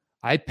bubble,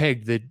 I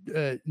pegged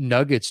the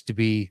Nuggets to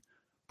be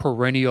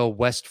perennial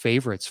West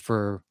favorites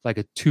for like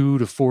a 2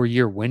 to 4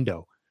 year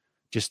window.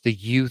 Just the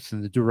youth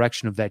and the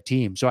direction of that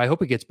team. So I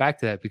hope it gets back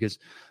to that because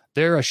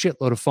they're a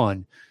shitload of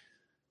fun.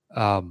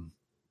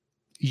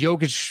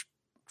 Jokic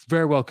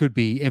very well could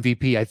be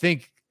MVP. I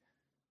think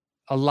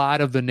a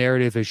lot of the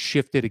narrative has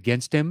shifted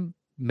against him,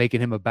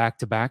 making him a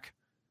back-to-back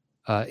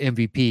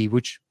MVP,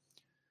 which,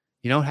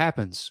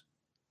 happens.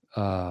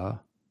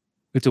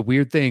 It's a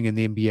weird thing in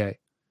the NBA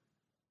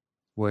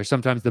where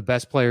sometimes the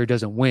best player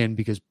doesn't win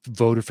because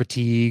voter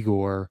fatigue,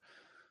 or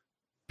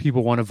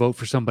people want to vote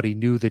for somebody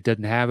new that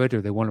doesn't have it,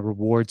 or they want to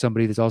reward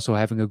somebody that's also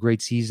having a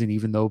great season,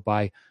 even though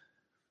by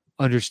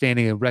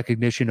understanding and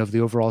recognition of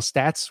the overall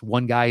stats,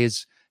 one guy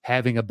is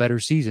having a better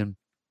season.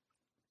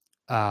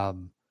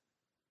 Diamond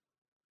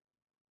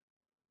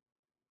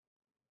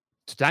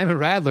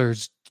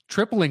Rattler's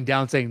tripling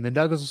down, saying the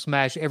Nuggets will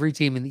smash every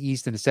team in the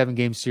East in a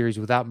 7-game series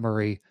without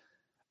Murray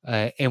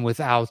and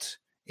without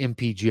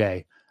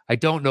MPJ. I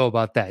don't know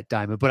about that,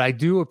 Diamond, but I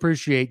do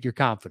appreciate your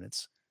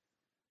confidence.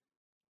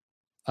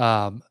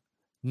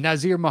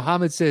 Nazir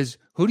Muhammad says,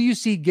 who do you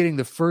see getting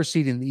the first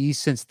seed in the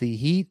East since the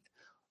Heat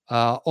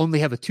only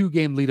have a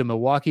 2-game lead on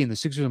Milwaukee, and the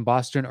Sixers and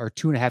Boston are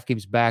 2.5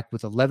 games back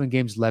with 11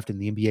 games left in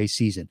the NBA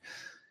season?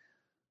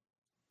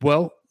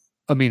 Well,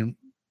 I mean,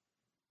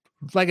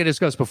 like I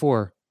discussed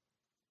before,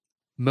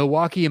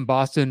 Milwaukee and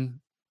Boston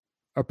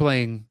are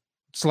playing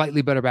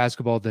slightly better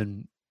basketball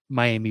than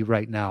Miami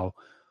right now,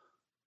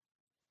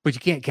 but you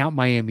can't count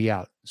Miami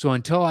out. So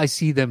until I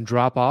see them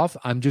drop off,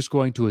 I'm just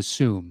going to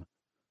assume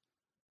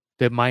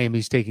that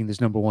Miami's taking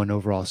this number 1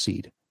 overall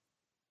seed.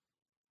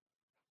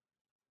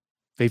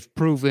 They've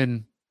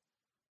proven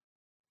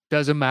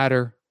doesn't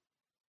matter.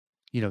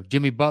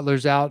 Jimmy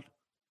Butler's out,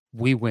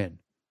 we win.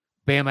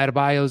 Bam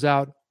Adebayo's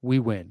out, we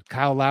win.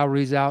 Kyle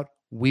Lowry's out,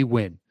 we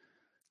win.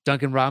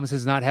 Duncan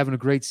Robinson's not having a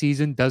great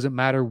season, doesn't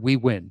matter, we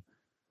win.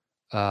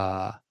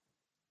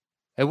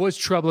 It was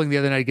troubling the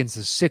other night against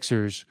the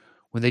Sixers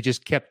when they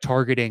just kept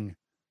targeting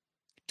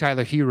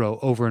Tyler Hero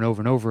over and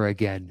over and over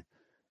again,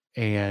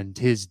 and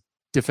his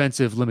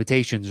defensive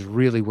limitations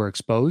really were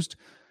exposed,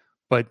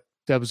 but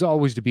that was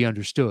always to be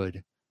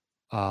understood.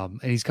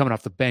 And he's coming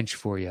off the bench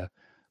for you.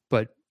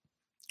 But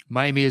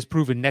Miami has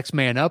proven next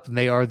man up, and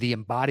they are the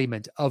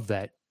embodiment of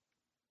that.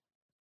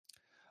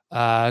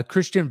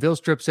 Christian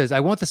Vilstrup says,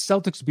 I want the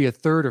Celtics to be a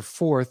 3rd or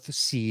 4th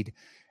seed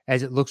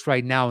as it looks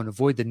right now and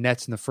avoid the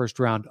Nets in the first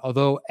round.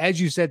 Although,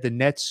 as you said, the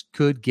Nets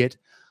could get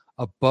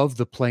above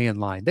the play-in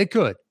line. They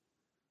could.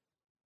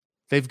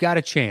 They've got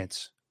a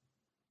chance,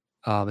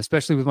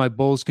 especially with my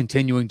Bulls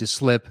continuing to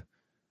slip.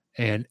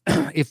 And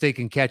if they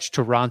can catch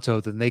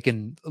Toronto, then they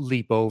can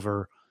leap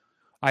over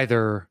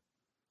either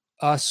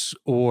us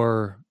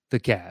or the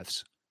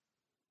Cavs.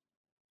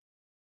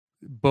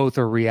 Both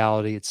are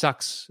reality. It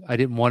sucks. I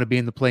didn't want to be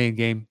in the play-in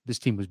game. This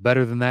team was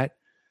better than that.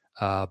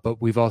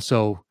 But we've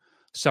also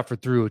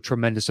suffered through a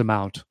tremendous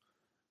amount.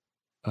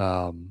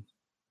 So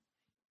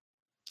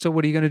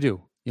what are you going to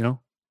do?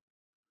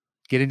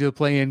 Get into the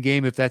play-in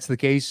game if that's the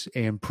case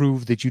and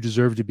prove that you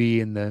deserve to be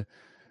in the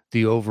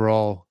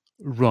overall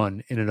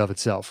run in and of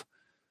itself.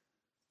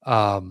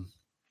 So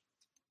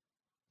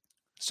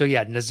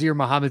yeah, Nazir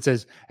Muhammad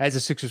says, as a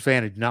Sixers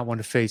fan, I do not want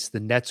to face the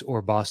Nets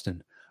or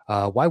Boston.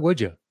 Why would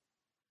you?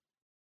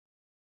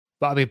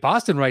 But I mean,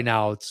 Boston right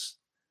now, it's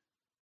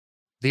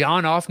the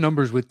on-off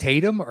numbers with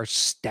Tatum are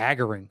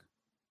staggering.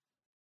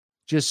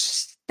 Just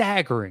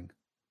staggering.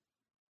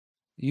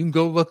 You can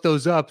go look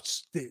those up.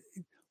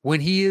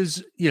 When he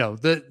is,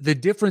 the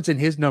difference in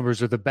his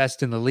numbers are the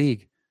best in the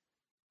league.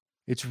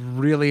 It's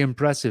really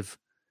impressive.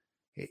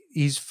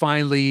 He's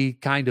finally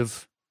kind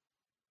of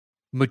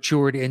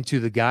matured into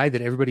the guy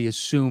that everybody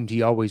assumed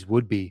he always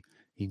would be.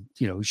 He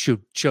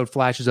showed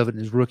flashes of it in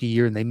his rookie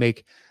year, and they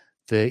make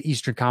the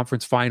Eastern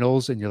Conference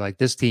Finals, and you're like,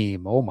 this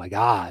team, oh my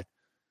God,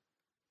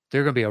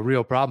 they're going to be a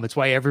real problem. It's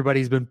why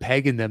everybody's been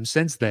pegging them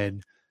since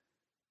then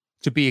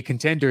to be a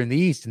contender in the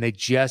East, and they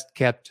just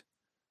kept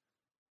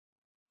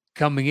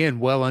coming in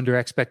well under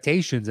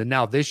expectations. And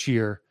now this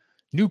year,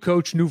 new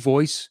coach, new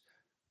voice,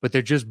 but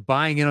they're just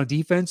buying in on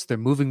defense. They're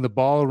moving the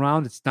ball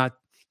around. It's not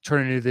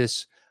turning into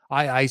this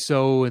I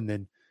ISO and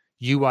then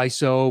you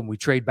ISO, and we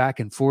trade back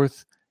and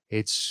forth.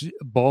 It's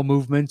ball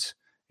movement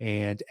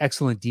and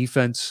excellent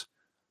defense.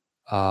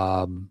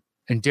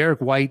 And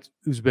Derek White,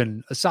 who's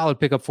been a solid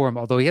pickup for him,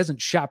 although he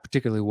hasn't shot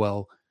particularly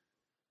well,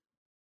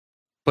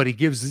 but he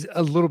gives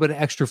a little bit of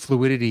extra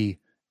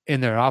fluidity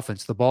in their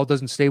offense. The ball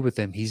doesn't stay with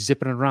him. He's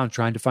zipping around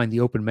trying to find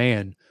the open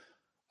man.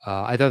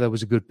 I thought that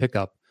was a good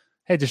pickup.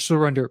 Had to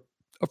surrender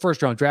a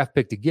first-round draft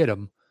pick to get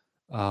him,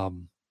 but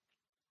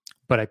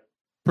I'm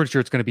pretty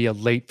sure it's going to be a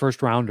late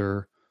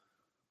first-rounder.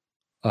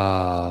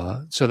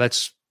 So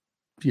that's,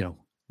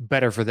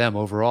 better for them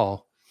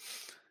overall.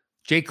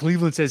 Jake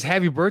Cleveland says,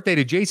 happy birthday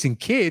to Jason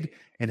Kidd,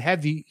 and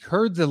have you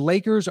heard the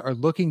Lakers are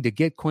looking to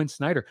get Quinn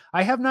Snyder?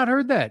 I have not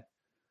heard that.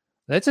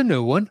 That's a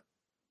new one.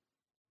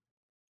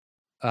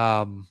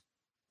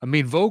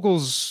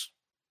 Vogel's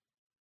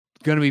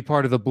going to be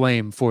part of the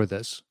blame for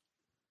this,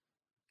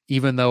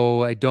 even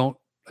though I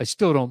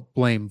still don't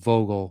blame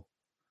Vogel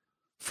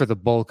for the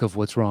bulk of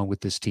what's wrong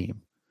with this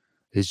team.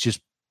 It's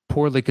just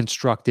poorly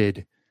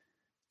constructed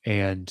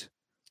and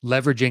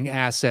leveraging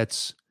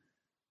assets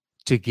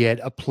to get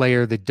a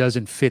player that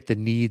doesn't fit the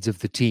needs of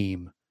the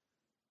team.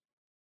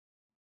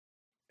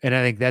 And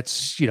I think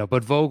that's,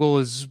 but Vogel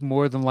is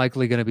more than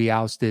likely going to be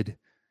ousted,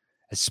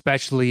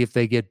 especially if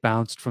they get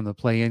bounced from the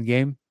play-in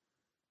game.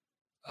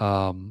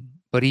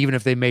 But even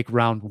if they make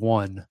round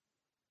one,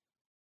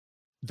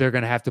 they're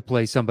going to have to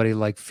play somebody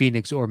like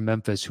Phoenix or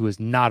Memphis, who is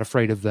not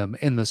afraid of them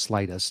in the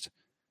slightest.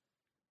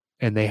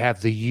 And they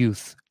have the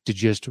youth to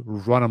just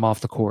run them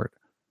off the court.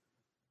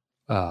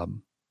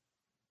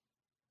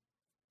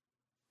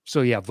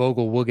 So yeah,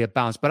 Vogel will get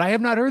bounced, but I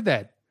have not heard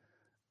that.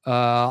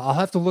 I'll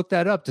have to look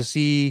that up to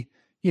see,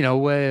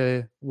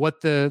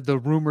 what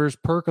the rumors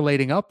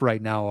percolating up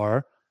right now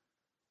are.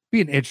 Be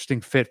an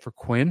interesting fit for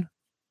Quinn.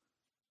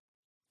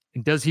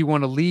 And does he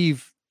want to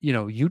leave,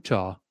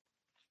 Utah?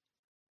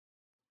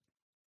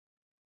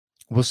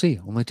 We'll see.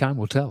 Only time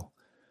will tell.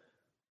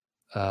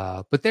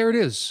 But there it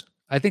is.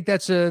 I think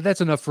that's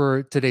enough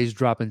for today's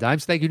Dropping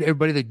Dimes. Thank you to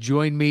everybody that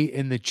joined me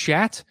in the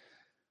chat.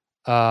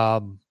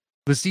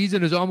 The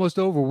season is almost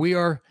over. We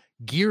are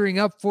gearing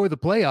up for the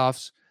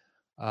playoffs.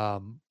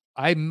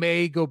 I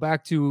may go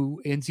back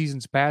to in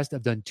seasons past.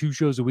 I've done 2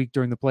 shows a week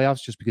during the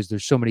playoffs just because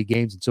there's so many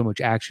games and so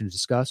much action to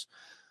discuss.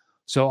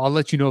 So I'll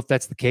let you know if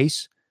that's the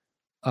case.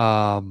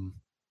 Or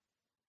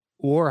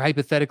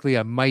hypothetically,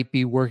 I might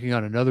be working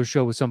on another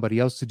show with somebody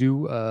else to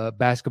do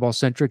basketball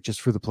centric just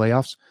for the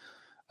playoffs.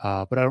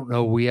 But I don't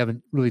know. We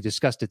haven't really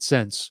discussed it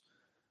since.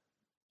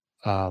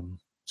 So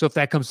if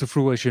that comes to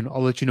fruition,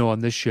 I'll let you know on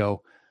this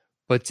show.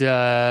 But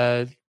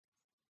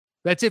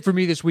that's it for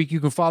me this week. You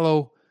can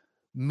follow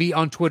me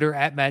on Twitter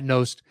at Matt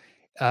Nost.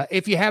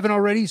 If you haven't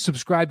already,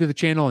 subscribe to the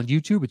channel on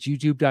YouTube. It's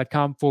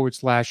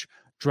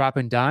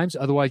youtube.com/Dropping Dimes.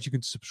 Otherwise, you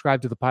can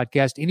subscribe to the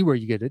podcast anywhere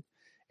you get it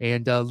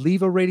and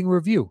leave a rating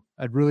review.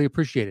 I'd really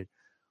appreciate it.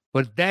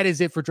 But that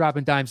is it for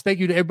Dropping Dimes. Thank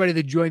you to everybody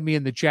that joined me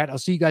in the chat. I'll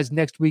see you guys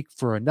next week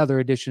for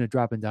another edition of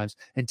Dropping Dimes.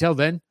 Until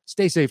then,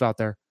 stay safe out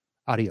there.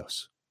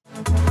 Adios.